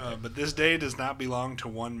terrible. But this day does not belong to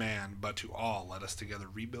one man, but to all. Let us together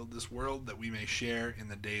rebuild this world that we may share in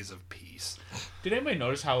the days of peace. Did anybody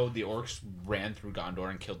notice how the orcs ran through Gondor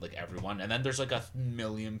and killed like everyone? And then there's like 1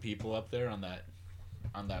 million people up there on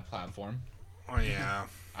that platform. Oh yeah.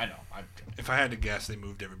 I know. If I had to guess, they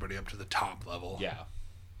moved everybody up to the top level. Yeah.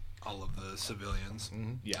 All of the civilians.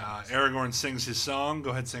 Mm-hmm. Yeah. Aragorn sings his song. Go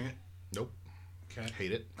ahead, sing it. Nope. Okay.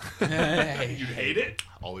 Hate it. You hate it?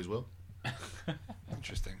 Always will.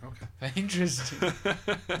 Interesting. Okay. Interesting.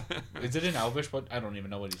 Is it in Elvish? What? I don't even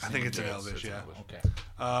know what he's I saying. think it's in Elvish, yeah.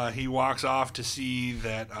 Okay. He walks off to see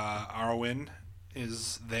that Arwen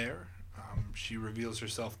is there. She reveals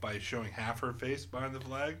herself by showing half her face behind the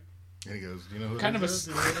flag. And he goes, "You know who Kind that of is?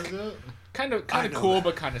 You know who that is?" Kind of I know cool, that.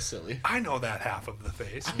 but kind of silly. I know that half of the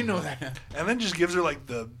face. I know that. And then just gives her like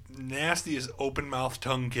the nastiest open mouth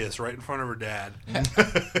tongue kiss right in front of her dad.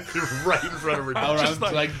 Right in front of her. All just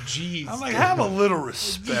around, like- jeez. I'm like, have a little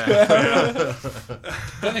respect.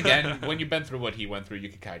 Then again, when you've been through what he went through, you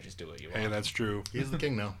can kind of just do what you Hey, want. that's true. He's the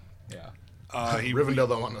king now. Yeah. Rivendell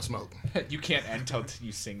don't want no smoke. You can't end till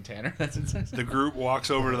you sing, Tanner. That's insane. The group walks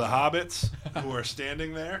over to the hobbits who are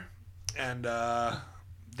standing there, and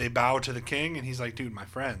they bow to the king, and he's like, dude, my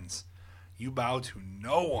friends, you bow to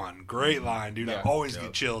no one. Great line, dude. I Yeah. always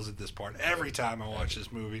get chills at this part every time I watch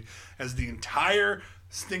this movie, as the entire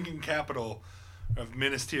stinking capital of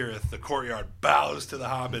Minas Tirith, the courtyard, bows to the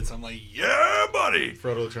hobbits. I'm like, yeah, buddy.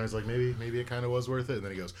 Frodo looks around, he's like, maybe it kind of was worth it. And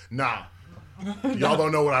then he goes, nah. Y'all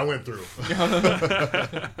don't know what I went through.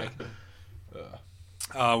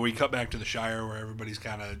 We cut back to the Shire where everybody's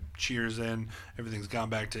kind of cheers in. Everything's gone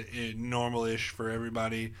back to normal-ish for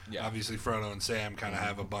everybody. Yeah. Obviously, Frodo and Sam kind of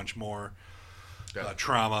have a bunch more That-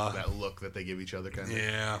 trauma. That look that they give each other, kind of.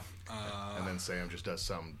 Yeah. And then Sam just does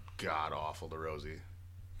something god awful to Rosie.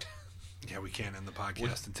 Yeah, we can't end the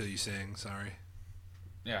podcast until you sing. Sorry.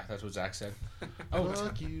 Yeah, that's what Zach said. Oh,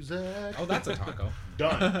 Fuck you, Zach. oh, that's a taco.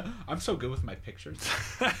 Done. I'm so good with my pictures.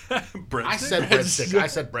 I said breadstick. I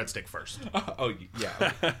said breadstick first. Oh,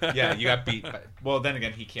 yeah. Yeah, you got beat. Well, then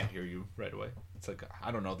again, he can't hear you right away. It's like,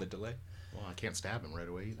 I don't know the delay. Well, I can't stab him right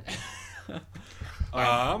away either.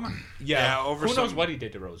 Yeah, over who knows some- what he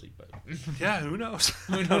did to Rosie, but Yeah, who knows?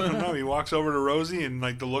 I don't know. He walks over to Rosie, and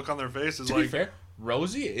like the look on their face is to like, be fair,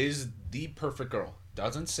 Rosie is the perfect girl.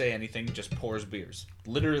 Doesn't say anything, just pours beers.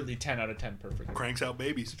 Literally 10 out of 10 perfect girl. cranks out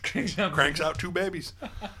babies. Cranks out- Cranks out 2 babies.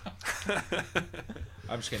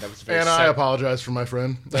 I'm just kidding. That was very And I apologize for my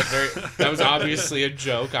friend. that was obviously a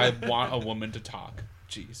joke. I want a woman to talk.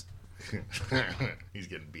 Jeez. He's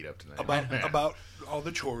getting beat up tonight. About all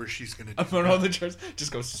the chores she's gonna do. About all the chores,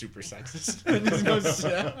 just go super sexist. Just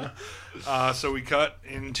goes, So we cut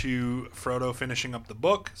into Frodo finishing up the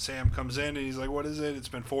book. Sam comes in and he's like, what is it? It's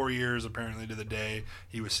been 4 years, apparently, to the day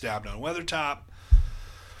he was stabbed on Weathertop.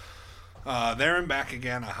 There and Back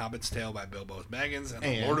Again, A Hobbit's Tale by Bilbo Baggins, and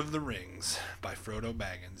The Lord of the Rings by Frodo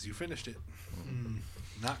Baggins. You finished it.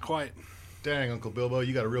 Not quite. Dang, Uncle Bilbo,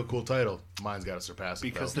 you got a real cool title. Mine's got to surpass it.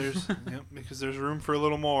 Because though. because there's room for a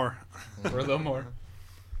little more. for a little more.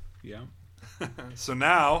 Yeah. So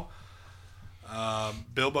now,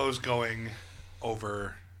 Bilbo's going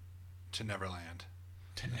over to Neverland,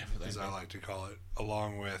 To Neverland. as I like to call it,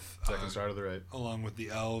 along with Second star to the right. along with the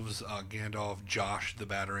elves, Gandalf, Josh the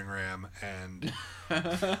battering ram, and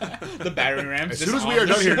The battering ram. As soon as we are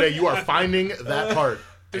done here today, you are finding that part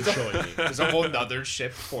and showing me. There's a whole nother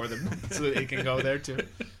ship for them so that they can go there too.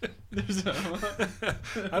 There's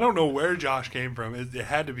I don't know where Josh came from. It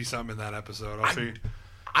had to be something in that episode. I'll figure.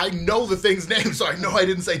 I know the thing's name, so I know I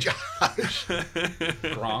didn't say Josh.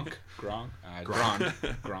 Gronk. Grond.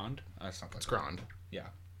 That's not It's Grond. Yeah.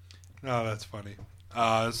 Oh, that's funny.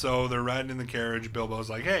 So they're riding in the carriage. Bilbo's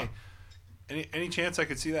like, "Hey, any chance I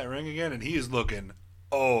could see that ring again?" And he is looking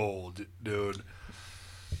old, dude.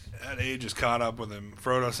 That age is caught up with him.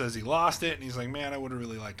 Frodo says he lost it, and he's like, "Man, I would have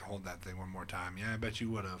really liked to hold that thing one more time." Yeah, I bet you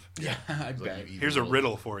would have. Yeah, I He's like, bet. "You evil Here's a little-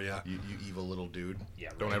 riddle for you. You evil little dude.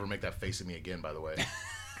 Yeah, Don't right. ever make that face at me again, by the way.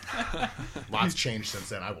 Lots changed since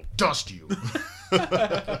then. I will dust you.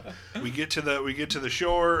 We get to the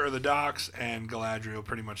shore or the docks, and Galadriel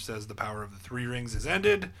pretty much says the power of the Three Rings is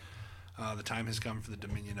ended. The time has come for the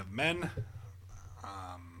dominion of men.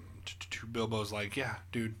 Bilbo's like, "Yeah,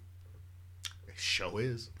 dude, Show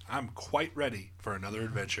is. I'm quite ready for another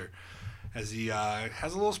adventure." As he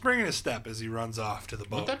has a little spring in his step as he runs off to the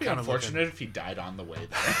boat. Wouldn't that be kinda unfortunate if he died on the way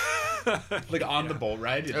there? like on the boat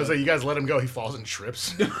ride. I was like, you guys let him go. He falls and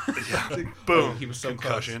trips. Yeah. Boom. He was so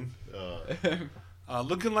concussion.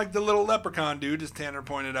 Looking like the little leprechaun dude, as Tanner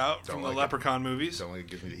pointed out Don't from like the Leprechaun movies. Don't let it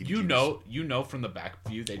give me the You know from the back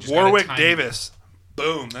view they just Warwick got a tiny, Davis.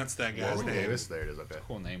 Boom. That's that guy's Warwick name. Davis. There it is. Okay.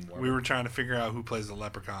 Cool name. Warwick. We were trying to figure out who plays the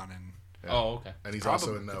leprechaun, and Yeah. Oh, okay. And he's Probably-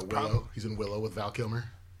 also in Willow. probably- He's in Willow with Val Kilmer.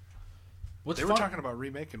 What's they were fun- talking about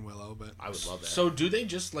remaking Willow, but I would love that. So do they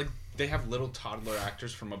just like they have little toddler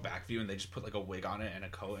actors from a back view and they just put like a wig on it and a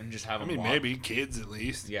coat and just have I them mean, walk? maybe kids at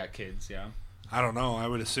least. Yeah, kids. Yeah. I don't know. I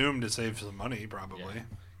would assume to save some money, probably.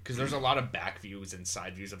 Because there's a lot of back views and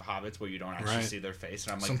side views of hobbits where you don't actually Right. see their face,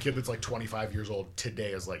 and I'm like, Some kid that's like 25 years old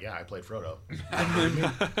today is like, yeah, I played Frodo.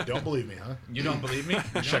 Don't believe me, huh? you don't believe me?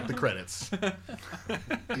 Check the credits.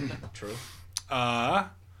 True.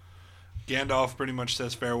 Gandalf pretty much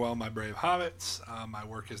says, "Farewell, my brave hobbits. My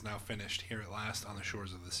work is now finished. Here at last, on the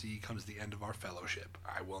shores of the sea, comes the end of our fellowship.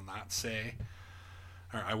 I will not say,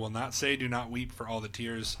 do not weep, for all the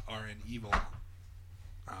tears are in evil.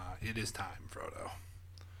 It is time, Frodo."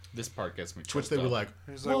 This part gets me. To which choked they were up. like,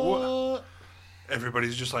 He's like, "What?"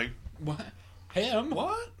 Everybody's just like, What? Him?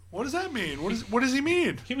 "What? What does that mean? What does he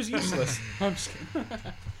mean?" He was useless. I'm just kidding.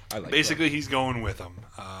 I like Basically, he's going with him.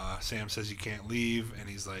 Sam says you can't leave, and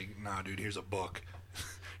he's like, "Nah, dude, here's a book.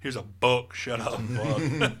 Here's a book. Shut up.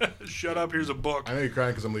 Shut up. Here's a book." I know you're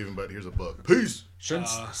crying because I'm leaving, but here's a book. Peace. Shouldn't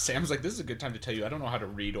Sam's like, this is a good time to tell you I don't know how to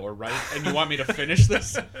read or write, and you want me to finish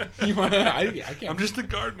this? You want? I can't. I'm just a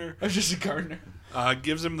gardener. I'm just a gardener.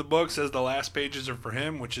 Gives him the book, says the last pages are for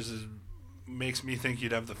him, which is makes me think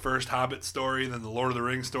you'd have the first Hobbit story, then the Lord of the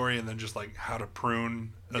Rings story, and then just like how to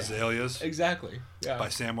prune azaleas Exactly. Yeah. by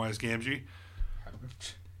Samwise Gamgee.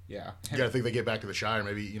 Yeah. You gotta think they get back to the Shire.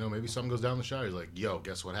 Maybe maybe something goes down the Shire. He's like, yo,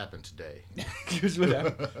 guess what happened today? Here's what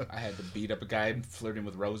happened. I had to beat up a guy flirting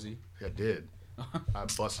with Rosie. I did. I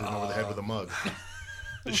busted him over the head with a mug.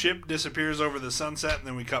 The ship disappears over the sunset, and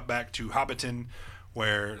then we cut back to Hobbiton,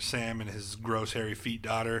 where Sam and his gross hairy feet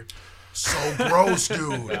daughter. So gross,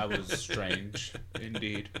 dude. That was strange,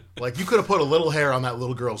 indeed. Like, you could have put a little hair on that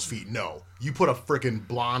little girl's feet. No. You put a freaking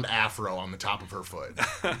blonde afro on the top of her foot.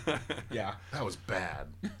 Yeah, That was bad.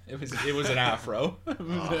 it was an afro.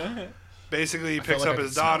 Basically, he felt picks like up I his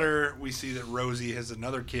could smell daughter. We see that Rosie has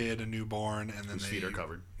another kid, a newborn, and then Whose feet are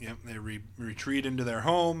covered. Yep, they retreat into their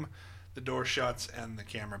home. The door shuts, and the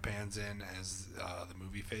camera pans in as the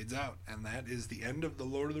movie fades out. And that is the end of the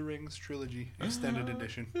Lord of the Rings trilogy, extended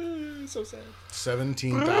edition. So sad.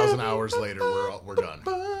 17,000 hours later, we're done.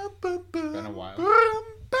 Been a while.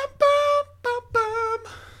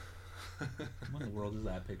 What in the world is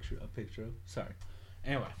that picture? A picture of? Sorry.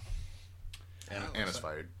 Anyway. Anna's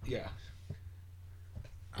fired. Yeah.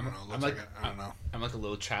 I don't know. Looks I'm like like- I don't know. I'm like a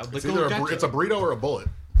little child. It's Like, either oh, it's a burrito or a bullet.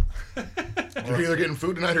 You're either getting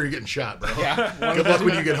food tonight or you're getting shot, bro. Yeah. Good luck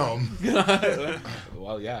when you get home.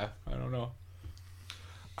 Well, yeah. I don't know.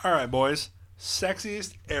 All right, boys.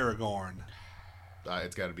 Sexiest Aragorn.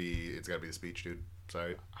 It's got to be the speech, dude.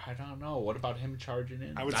 Sorry. I don't know. What about him charging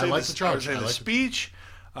in? I would I say like the the charge. I would say I the like speech,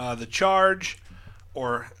 the charge,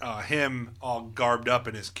 or him all garbed up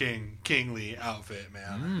in his kingly outfit,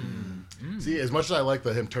 man. See, as much as I like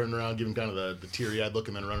him turning around, giving kind of the teary-eyed look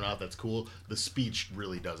and then running off, that's cool. The speech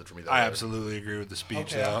really does it for me. I absolutely agree with the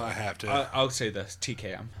speech, Okay. though. I have to. I'll say this.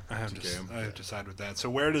 TKM. I have TKM. to side with that. So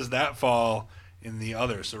where does that fall in the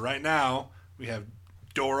other? So right now we have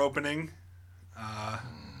door opening,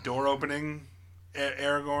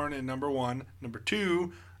 Aragorn in number 1. Number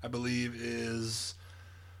 2, I believe, is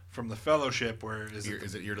from the Fellowship. Where is it?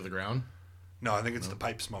 Is it ear to the ground? No, I think it's the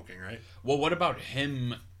pipe smoking, right? Well, what about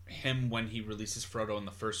him when he releases Frodo in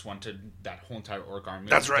the first one to that whole entire orc army?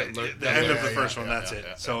 That's right. That The end of the yeah, first yeah, one. yeah, That's yeah, it.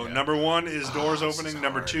 yeah, So yeah. number 1 is doors this is opening.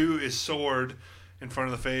 Number hard. 2 is sword in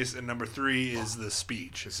front of the face, and number 3 is the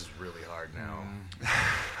speech. This is really hard now.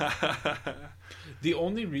 The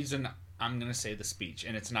only reason I'm gonna say the speech,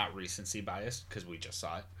 and it's not recency biased because we just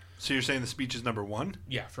saw it. So you're saying the speech is number 1?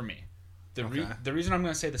 Yeah, for me. Okay. The reason I'm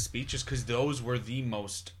going to say the speech is because those were the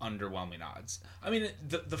most underwhelming odds. I mean,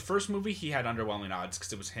 the first movie he had underwhelming odds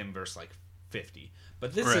because it was him versus like 50.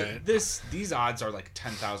 But these odds are like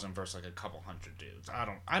 10,000 versus like a couple hundred dudes.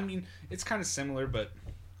 I mean, it's kind of similar, but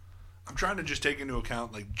I'm trying to just take into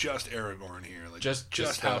account like just Aragorn here, like Just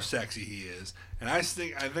how how- sexy he is, and I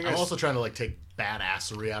think I'm also trying to like take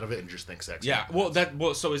badassery out of it and just think sexy. yeah.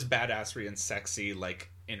 So is badassery and sexy like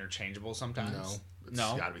interchangeable sometimes? No. It's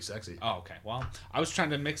No? got to be sexy. Oh, okay. Well, I was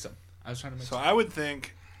trying to mix them. So I would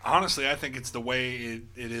think, honestly, I think it's the way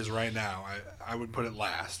it is right now. I would put it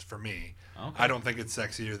last for me. Okay. I don't think it's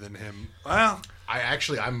sexier than him. Well,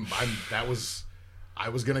 I I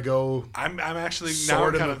was gonna go I'm actually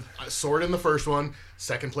sword now in kind of. sword in the first one.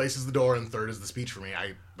 Second place is the door, and third is the speech for me.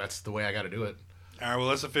 That's the way I got to do it. All right, well,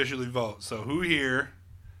 let's officially vote. So, who here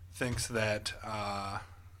thinks that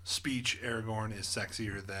speech Aragorn is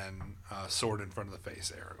sexier than sword in front of the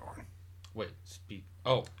face Aragorn? Wait, speak.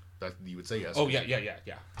 Oh, That you would say yes. oh yeah.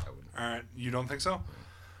 I would. All right, you don't think so?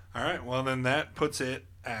 All right, well, then that puts it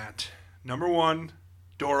at number 1,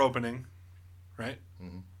 door opening, right?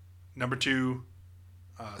 Mm-hmm. Number 2,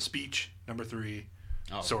 speech. Number 3,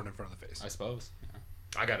 sword in front of the face. I suppose.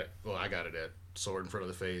 Yeah. I got it. Well, I got it at sword in front of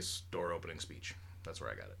the face, door opening, speech. That's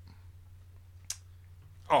where I got it.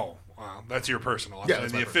 Oh, wow, that's your personal. Yeah, And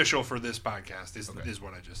that's the my official for this podcast is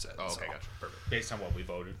what I just said. Oh, okay, so. gotcha. Perfect. Based on what we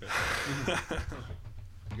voted.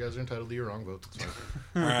 You guys are entitled to your wrong votes. It's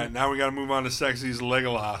fine. All right, now we got to move on to Sexy's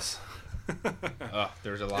Legolas.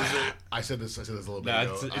 There's a lot. I said this a little bit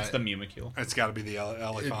No, ago. it's the Mimikyu. It's got to be the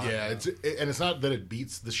elephant. And it's not that it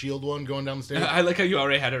beats the shield one going down the stairs. I like how you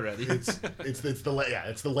already had it ready. It's the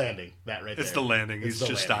landing that right there. It's the landing. It's the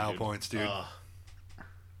just landing, style dude. points, dude.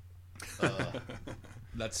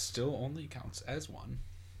 That still only counts as one.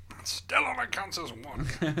 Still only counts as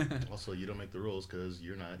 1. Also, you don't make the rules because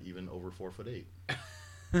you're not even over 4'8".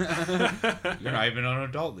 You're not even an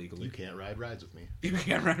adult legally. You can't ride rides with me. You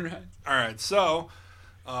can't run right. All right, so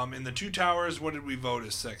in the Two Towers, what did we vote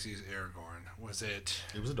as sexy as Aragorn? Was it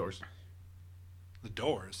It was the doors. the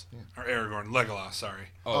Doors or Aragorn? Legolas, sorry.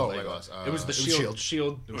 Oh, Legolas. It was the it was shield.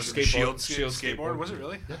 Shield. It was skateboard. the skateboard. Was it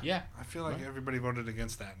really? Yeah. I feel like everybody voted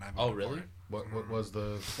against that. And I Oh, voted really? for it. What was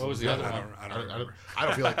the? What was the other one? I don't remember. I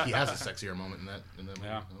don't feel like he has a sexier moment in that.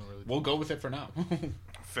 Yeah. I don't really. We'll go with it for now.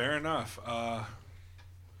 Fair enough.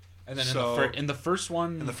 And then So- in the first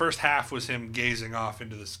one, And the first half was him gazing off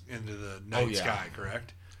into the night yeah. sky,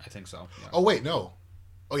 correct? I think so. Yeah. Oh wait, no.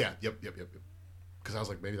 Oh yeah, yep. Because I was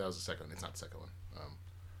like, maybe that was the second one. It's not the second one.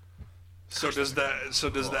 So does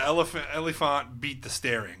the elephant beat the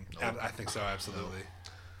staring? I think so, absolutely.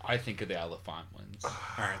 I think of the elephant ones. All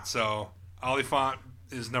right, so Oliphant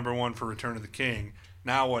is number 1 for Return of the King.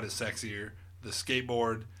 Now, what is sexier, the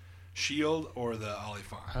skateboard shield or the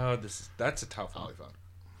Oliphant? Oh, that's a tough one. Oliphant.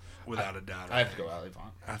 Without a doubt, I have to go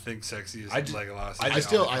Oliphant. I think sexy is I just- Legolas.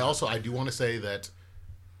 I do want to say that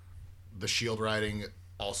the shield riding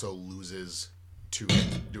also loses to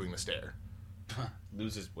doing the stair.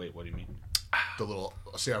 Loses. Wait, what do you mean? The little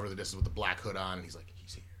stare over the distance with the black hood on, and he's like,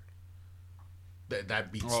 he's here.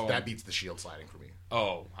 That beats the shield sliding for me.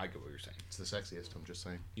 Oh, I get what you're saying. It's the sexiest. I'm just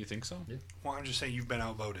saying. You think so? Yeah. Well, I'm just saying you've been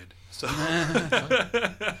outvoted. So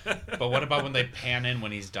But what about when they pan in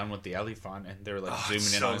when he's done with the elephant and they're like zooming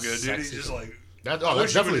in so on his good, dude. sexy He's just girl? like, That's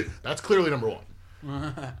wish you definitely that's clearly number 1.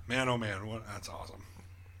 man, oh man, what? That's awesome.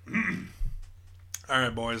 All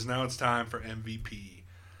right, boys. Now it's time for MVP.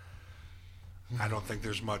 I don't think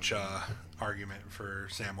there's much argument for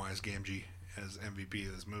Samwise Gamgee as MVP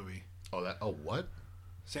of this movie. What?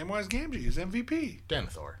 Samwise Gamgee is MVP.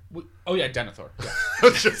 Denethor. Oh yeah, Denethor.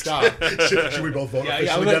 Stop. should we both vote Yeah,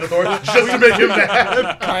 officially like- Denethor just to make him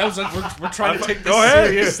mad? Kyle's like, we're trying to take this Go ahead.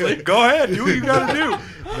 seriously. Go ahead. Do what you got to do.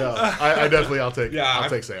 No, I definitely I'll take Yeah, I'll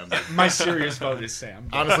take Sam. My serious vote is Sam.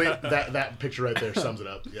 Honestly, that picture right there sums it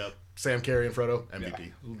up. Yep. Sam Carey and Frodo,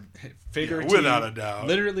 MVP. Figuratively, without a doubt.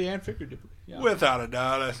 literally and figuratively. Yeah. Without a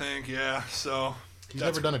doubt, I think. Yeah. So He's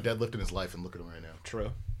never done a deadlift in his life, and look at him right now.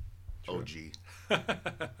 True. OG. all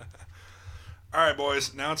right,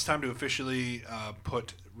 boys. Now it's time to officially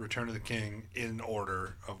put Return of the King in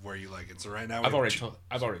order of where you like it. So right now I've already told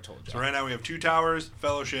you. So right now we have Two Towers,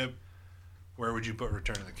 Fellowship. Where would you put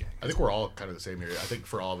Return of the King? I think we're all kind of the same here. I think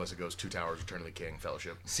for all of us, it goes Two Towers, Return of the King,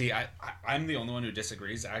 Fellowship. See, I'm the only one who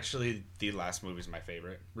disagrees. Actually, the last movie is my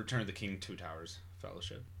favorite. Return of the King, Two Towers,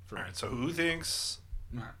 Fellowship. All right. So who thinks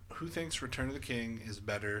Return of the King is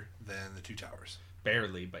better than the Two Towers?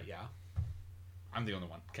 Barely, but yeah. I'm the only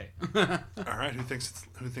one. Okay. All right. Who thinks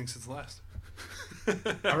it's last?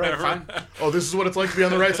 All right, fine. Oh, this is what it's like to be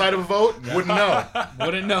on the right side of a vote? Wouldn't know.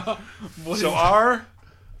 Wouldn't know. So our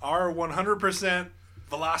 100%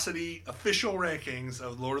 Velocity official rankings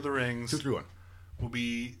of Lord of the Rings 2, 3, 1. will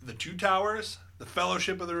be the Two Towers, the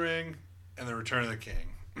Fellowship of the Ring, and the Return of the King.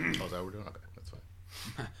 Oh, is that what we're doing? Okay, that's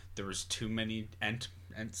fine. There was too many end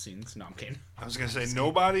scenes. No, I'm kidding. I was gonna say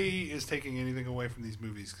nobody is taking anything away from these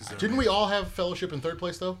movies because Didn't we all have Fellowship in third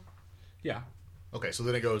place, though? Yeah. Okay, so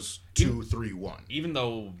then it goes 2, 3, 1. Even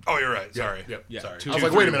though Oh, you're right. Sorry. Yep. Yeah, Sorry. two- I was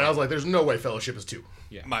like, wait a minute. I was like, there's no way Fellowship is 2.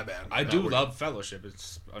 yeah, My bad. I do love Fellowship.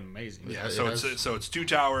 It's amazing. Yeah. it So has- it's Two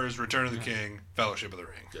Towers, Return of the King, Fellowship of the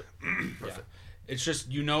Ring. Yep. Yeah. It's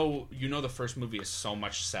just you know the first movie is so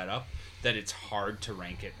much setup that it's hard to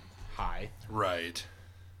rank it high. Right.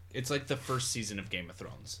 it's like the first season of Game of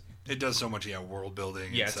Thrones. It does so much, world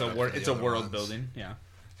building. Yeah, it's a world building. Yeah,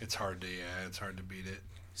 it's hard to beat it.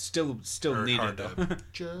 Still needed though.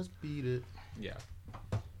 Just beat it. Yeah,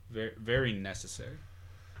 very very necessary.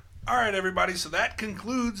 All right, everybody. So that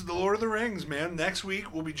concludes the Lord of the Rings, man. Next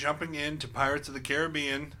week we'll be jumping into Pirates of the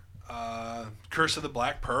Caribbean, Curse of the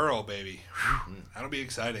Black Pearl, baby. Whew, that'll be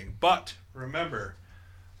exciting. But remember,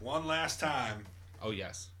 one last time. Oh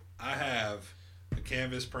yes, I have the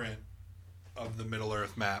canvas print of the Middle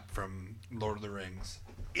Earth map from Lord of the Rings.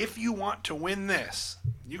 If you want to win this,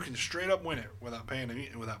 you can straight up win it without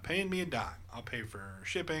paying me a dime. I'll pay for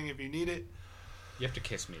shipping if you need it. You have to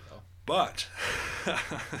kiss me though. But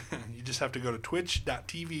you just have to go to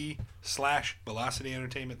twitch.tv/Velocity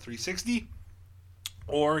Entertainment 360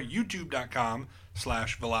 or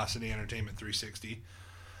youtube.com/Velocity Entertainment 360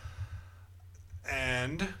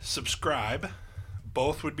 and subscribe.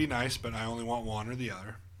 Both would be nice, but I only want one or the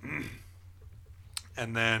other.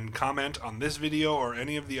 And then comment on this video or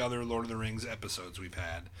any of the other Lord of the Rings episodes we've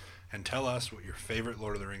had and tell us what your favorite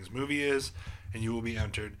Lord of the Rings movie is, and you will be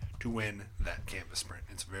entered to win that canvas print.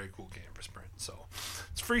 It's a very cool canvas print. So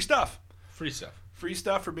it's free stuff. Free stuff. Free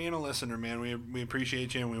stuff for being a listener, man. We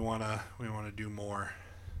appreciate you, and we wanna do more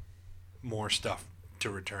stuff to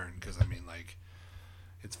return, because I mean, like,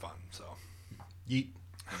 it's fun. So Yeet.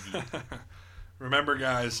 remember,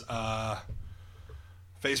 guys,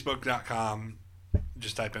 Facebook.com.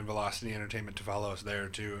 Just type in Velocity Entertainment to follow us there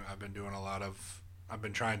too. I've been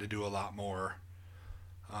trying to do a lot more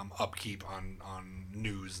upkeep on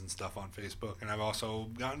news and stuff on Facebook, and I've also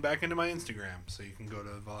gotten back into my Instagram, so you can go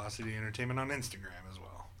to Velocity Entertainment on Instagram as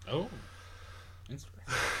well. Oh,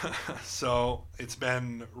 Instagram. So it's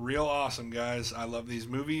been real awesome, guys. I love these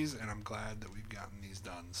movies, and I'm glad that we've gotten these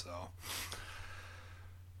done. So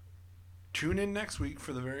tune in next week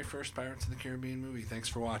for the very first Pirates of the Caribbean movie. Thanks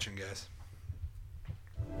for watching, guys.